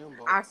can't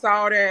remember. I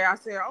saw that. I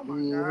said, "Oh my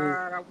Hmm.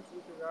 god, I wish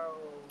we could go."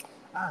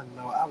 I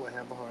know I would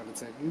have a heart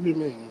attack. You hear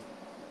me?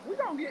 We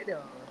gonna get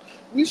there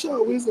We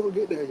sure we gonna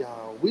get there,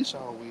 y'all. We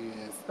sure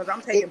is. because I'm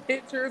It, taking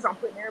pictures. I'm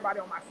putting everybody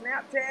on my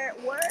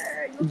Snapchat. What?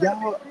 You'll take a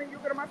y'all, picture of me? You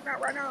get on my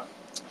Snap right now?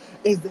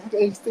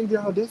 exactly. And see,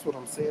 y'all, that's what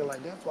I'm saying.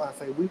 Like that's why I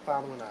say we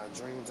following our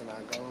dreams and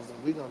our goals,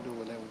 and we gonna do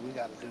whatever we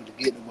gotta do to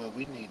get to where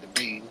we need to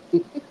be.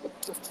 We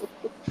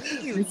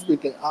Period.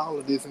 speaking all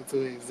of this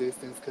into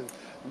existence because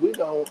we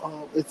don't.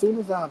 As soon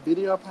as our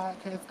video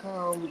podcast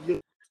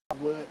come,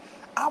 what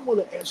I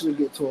want to actually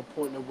get to a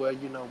point of where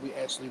we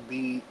actually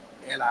be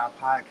at our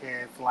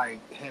podcast, like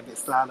have it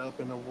set up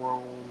in a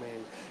room,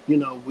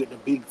 and with the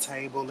big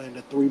table and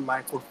the three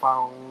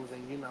microphones,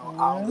 and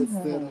all this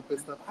Mm-hmm. setup and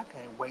stuff. I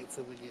can't wait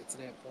till we get to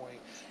that point,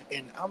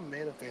 and I'm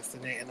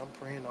manifesting that, and I'm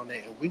praying on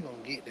that, and we gonna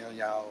get there,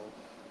 y'all.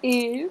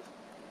 Is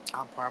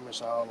I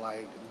promise y'all,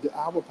 like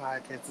our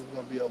podcast is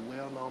gonna be a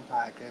well-known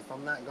podcast.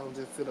 I'm not gonna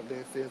just sit up there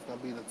and say it's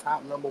gonna be the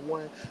top number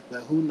one,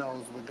 but who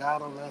knows? With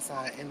God on our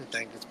side,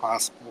 anything is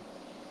possible.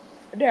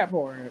 that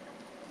part.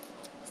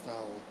 So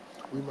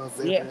we most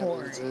Get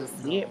definitely for it.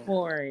 just Get gonna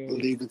for it.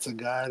 leave it to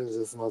God and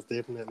just most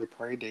definitely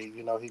pray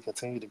that He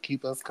continue to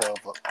keep us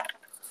covered.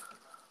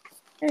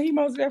 And he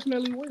most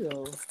definitely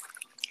will.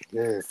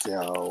 Yes,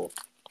 y'all.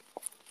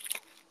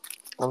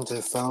 I'm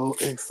just so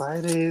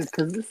excited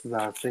because this is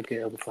our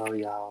second episode,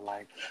 y'all.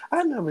 Like,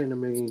 I never in a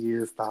million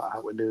years thought I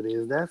would do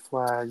this. That's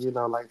why,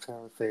 like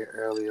Tara said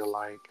earlier,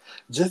 like,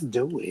 just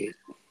do it,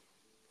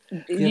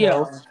 you Yeah.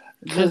 know,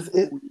 Just because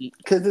do it.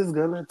 it's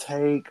gonna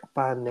take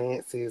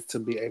finances to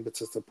be able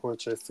to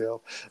support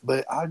yourself.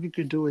 But all you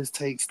can do is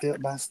take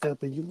step by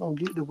step, and you're gonna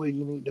get to where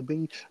you need to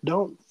be.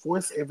 Don't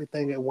force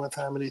everything at one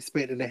time and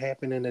expect it to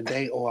happen in a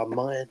day or a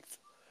month.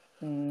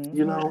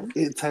 Mm-hmm.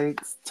 It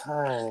takes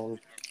time.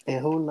 And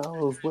who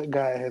knows what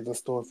God has in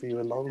store for you.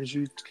 As long as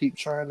you keep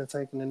trying to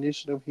take an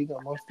initiative, He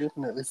gonna most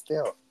definitely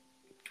step.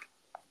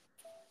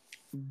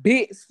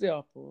 Big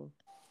simple.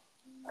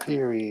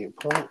 Period.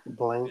 Point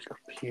blank.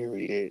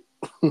 Period.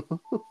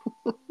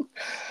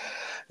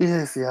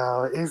 Yes,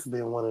 y'all. It's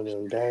been one of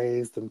them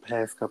days, the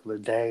past couple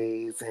of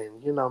days,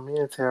 and me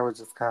and Tara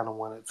just kind of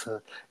wanted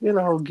to,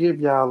 give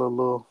y'all a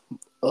little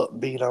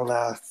upbeat on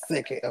our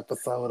second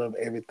episode of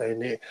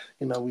everything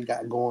that we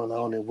got going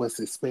on and what's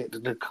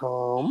expected to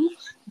come.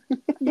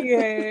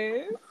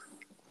 Yes.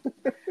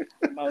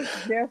 Most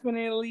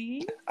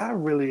definitely. I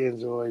really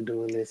enjoy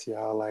doing this,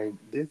 y'all. Like,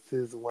 this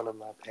is one of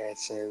my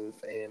passions,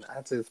 and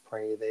I just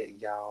pray that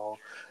y'all,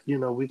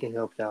 we can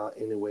help y'all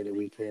any way that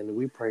we can.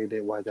 We pray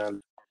that while y'all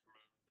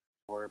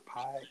our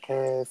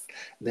podcast,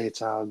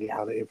 that y'all get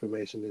all the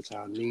information that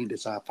y'all need,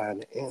 that y'all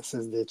find the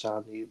answers that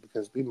y'all need,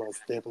 because we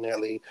most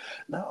definitely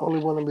not only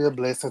want to be a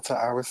blessing to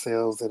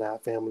ourselves and our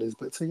families,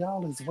 but to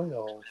y'all as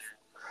well.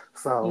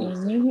 So,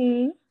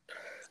 Mm-hmm.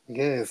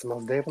 yes,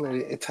 most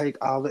definitely. Take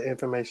all the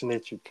information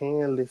that you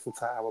can. Listen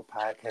to our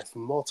podcast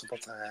multiple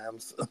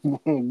times.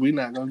 We're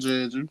not gonna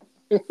judge you.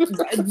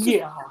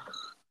 Yeah.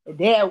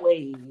 That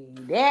way,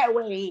 that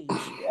way,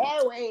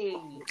 that way.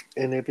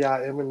 And if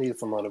y'all ever need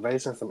some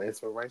motivation, some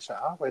inspiration,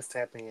 always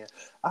tap in.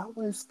 I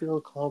always feel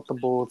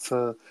comfortable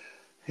to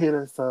hit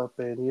us up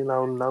and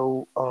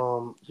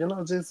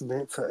just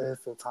vent to us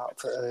and talk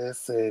to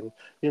us and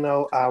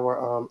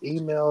our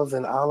emails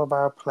and all of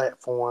our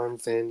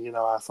platforms and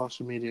our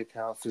social media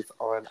accounts is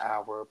on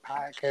our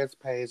podcast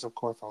page, of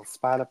course, on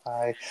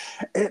Spotify.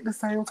 At the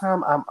same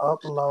time, I'm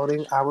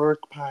uploading our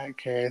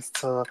podcast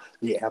to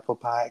the Apple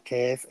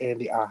Podcast and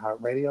the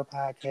iHeartRadio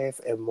podcast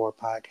and more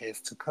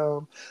podcasts to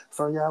come.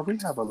 So yeah, we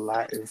have a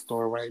lot in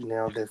store right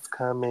now that's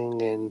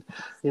coming, and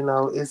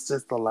it's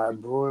just a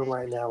lot brewing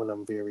right now, and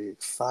I'm very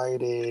excited.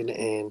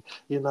 And,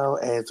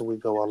 as we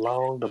go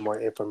along, the more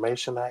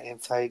information I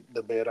intake,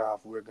 the better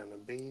off we're going to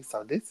be.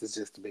 So this is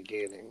just the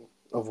beginning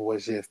of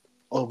what's yet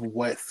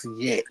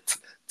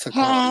to come.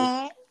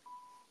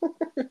 Huh?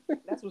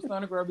 That's what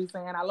Stunner Girl be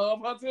saying. I love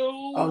her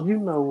Oh, too. you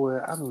know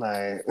what? I'm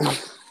not.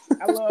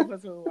 I love her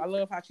too. I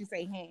love how she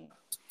say hand.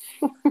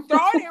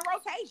 Throw it in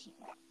rotation.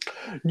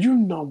 You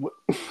know what?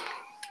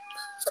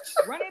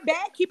 Run it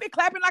back. Keep it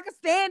clapping like a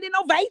standing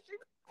ovation.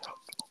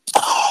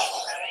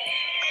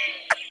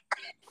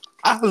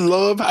 I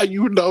love how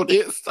you know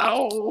this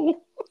song.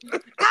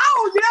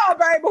 Oh yeah,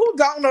 baby. Who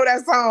don't know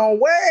that song?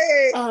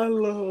 Wait. I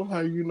love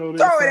how you know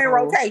this Throw it in song.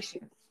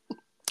 rotation.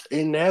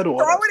 In that Throw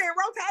order. it in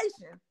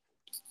rotation.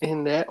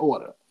 In that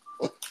order.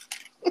 All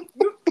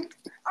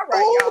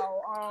right,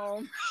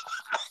 Oh, y'all.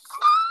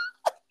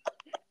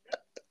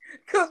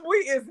 Cause we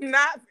is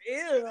not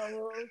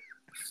ill.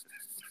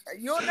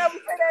 You'll never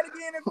say that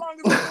again as long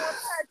as we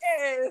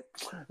doing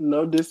podcast.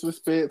 no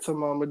disrespect to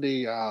Mama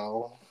D,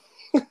 y'all.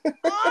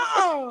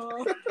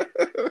 Oh,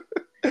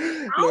 I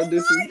No don't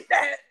disrespect. like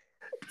that.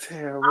 I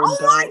Tara,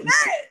 don't like don't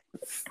that.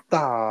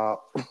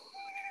 stop.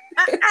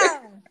 Uh-uh.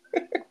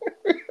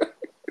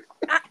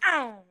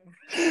 Uh-uh.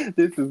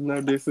 This is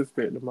no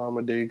disrespect to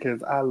Mama D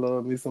because I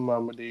love me some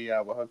Mama D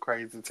out with her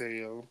crazy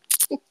tail.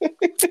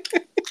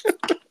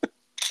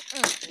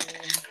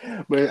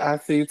 Mm-mm. But I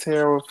see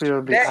Tara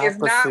feel the That is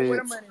not where the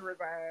opposite. money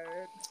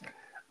resides.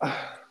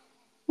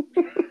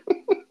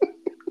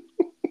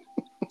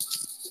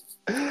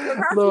 Cause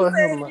how she Lord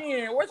say have it mercy.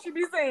 again? What she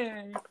be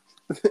saying?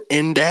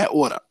 In that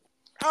order.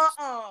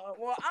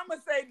 Well, I'ma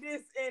say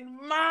this in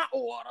my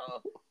order.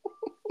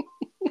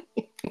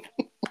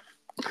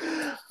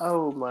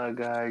 Oh my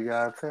God,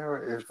 y'all.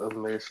 Tara is a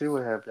mess. She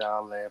would have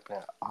y'all laughing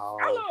I all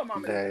love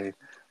Mama D day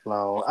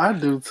long. I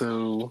do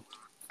too.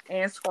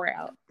 and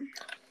Scrap.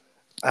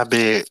 I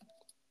bet.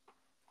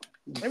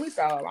 Let me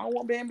stop. I don't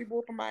want Bambi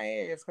whooping my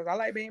ass because I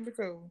like Bambi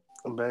too.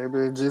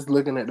 Baby, just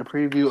looking at the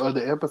preview of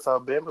the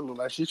episode, Bambi look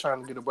like she's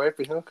trying to get away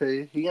from him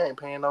because he ain't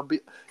paying no bill.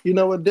 You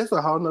know what? That's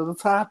a whole nother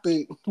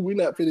topic. We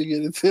not finna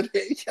get into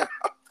that, y'all.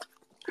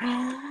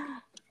 Oh,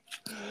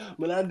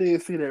 But I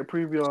did see that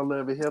preview on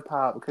Love and Hip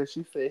Hop because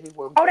she said he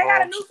was. they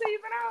got a new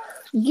season out?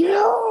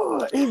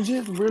 Yeah, it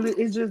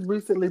just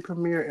recently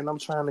premiered, and I'm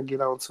trying to get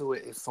onto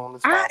it as soon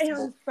as I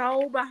possible. am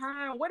so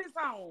behind. What is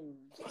on?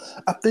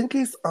 I think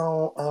it's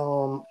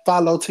on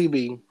Follow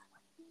TV.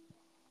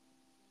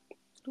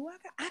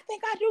 I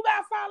think I do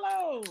got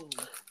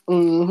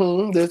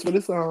follow. That's what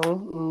it's on.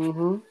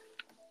 For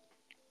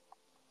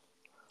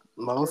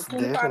Most $25 a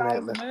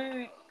definitely.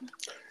 month.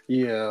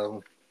 Yeah.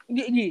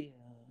 Yeah, yeah,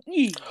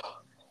 yeah.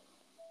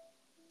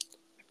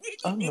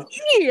 I know.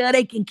 Yeah,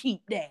 they can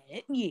keep that.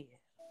 Yeah,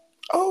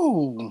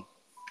 Oh,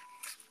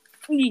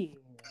 yeah.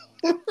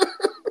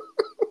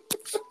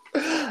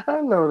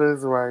 I know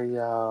that's right,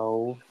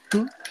 y'all.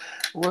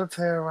 Well,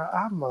 Tara,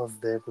 I most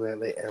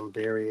definitely am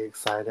very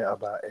excited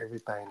about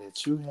everything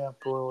that you have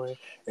brewing,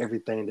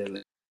 everything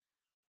that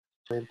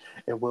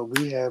and what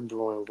we have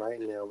brewing right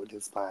now with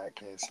this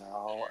podcast,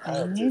 y'all. I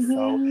am just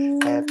so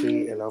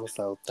happy Mm-hmm. and I'm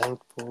so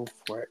thankful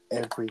for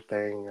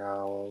everything,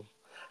 y'all.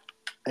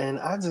 And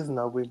I just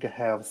know we could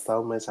have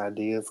so much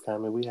ideas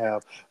coming.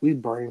 We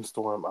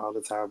brainstorm all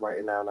the time,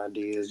 writing down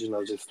ideas,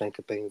 just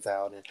thinking things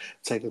out and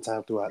taking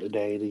time throughout the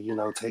day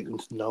to, take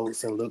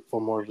notes and look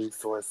for more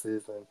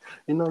resources and,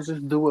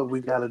 just do what we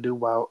gotta do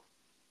while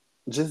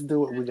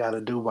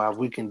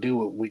we can do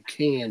what we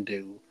can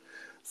do.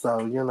 So,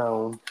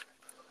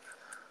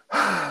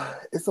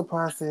 it's a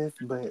process,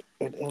 but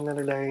at the end of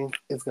the day,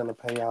 it's gonna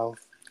pay off,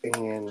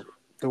 and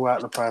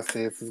throughout the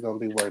process, it's gonna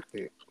be worth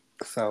it.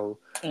 So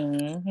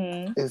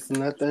Mm-hmm. it's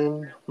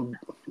nothing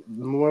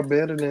more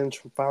better than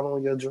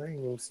following your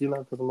dreams,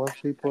 because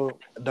most people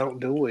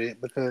don't do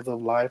it because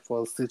of life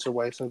or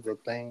situations or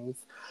things.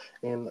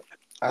 And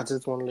I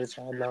just want to let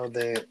y'all know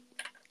that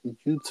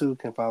you too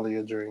can follow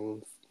your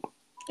dreams.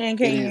 And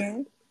It is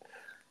can.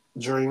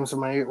 dreams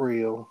made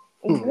real.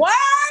 What?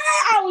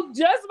 I was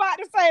just about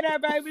to say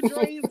that, baby.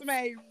 Dreams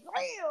made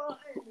real.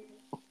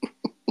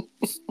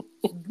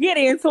 Get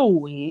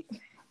into it.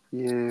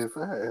 Yes,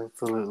 I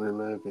absolutely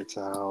love it,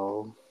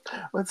 y'all.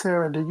 Well,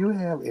 Tara, do you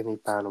have any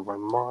final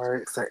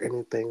remarks or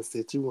anything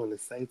that you want to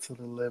say to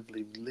the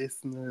lovely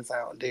listeners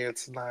out there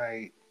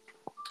tonight?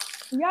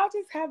 Y'all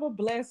just have a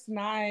blessed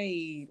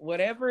night.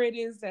 Whatever it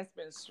is that's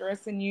been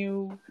stressing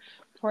you,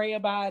 pray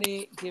about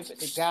it, give it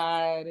to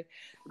God,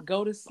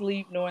 go to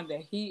sleep knowing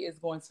that He is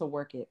going to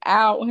work it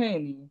out,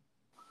 honey.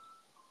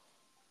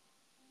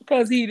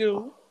 Because He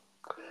do.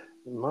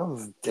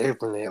 Most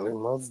definitely,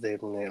 most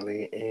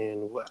definitely.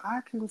 And what I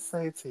can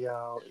say to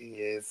y'all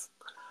is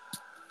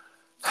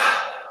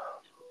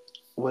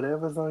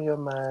whatever's on your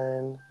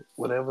mind,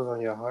 whatever's on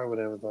your heart,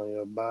 whatever's on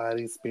your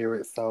body,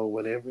 spirit, soul,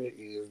 whatever it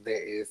is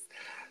that is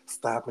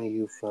stopping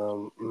you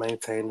from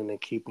maintaining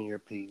and keeping your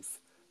peace,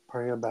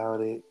 pray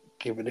about it,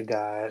 give it to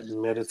God,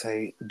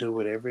 meditate, do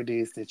whatever it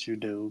is that you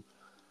do.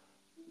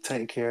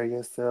 Take care of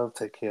yourself,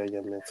 take care of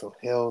your mental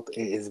health.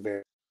 It is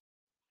very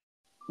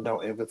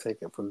don't ever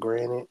take it for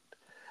granted.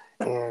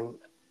 And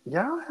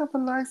y'all have a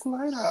nice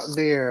night out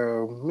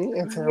there. Me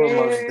and Tara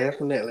most Yeah.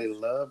 definitely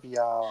love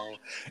y'all.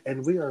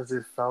 And we are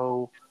just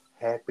so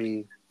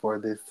happy for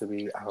this to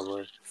be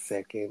our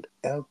second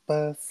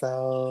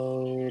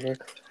episode.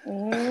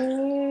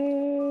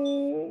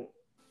 Mm.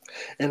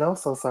 And I'm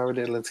so sorry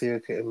that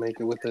Latia couldn't make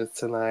it with us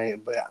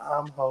tonight, but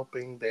I'm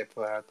hoping that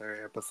for our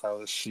third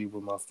episode, she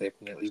will most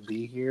definitely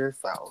be here.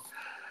 So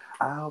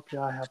I hope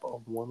y'all have a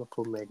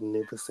wonderful,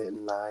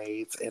 magnificent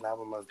night, and I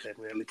will most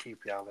definitely keep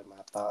y'all in my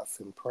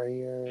thoughts and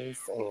prayers.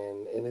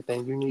 And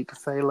anything you need to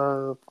say,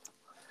 love?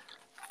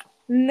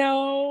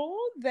 No,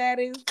 that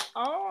is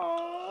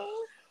all.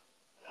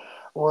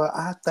 Well,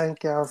 I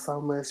thank y'all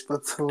so much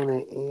for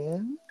tuning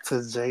in to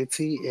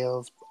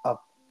JTL's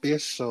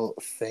official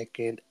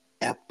second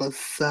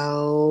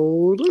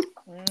episode.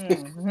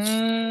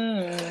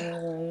 Hmm.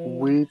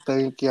 We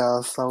thank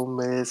y'all so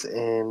much,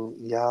 and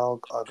y'all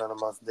are gonna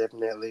most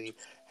definitely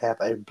have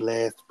a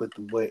blast with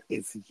what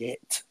is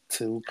yet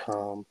to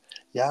come.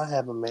 Y'all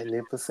have a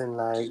magnificent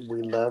night.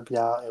 We love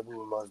y'all, and we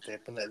will most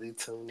definitely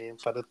tune in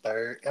for the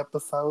third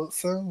episode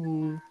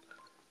soon.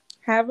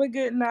 Have a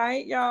good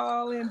night,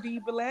 y'all, and be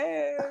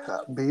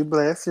blessed. Be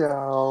blessed,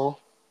 y'all.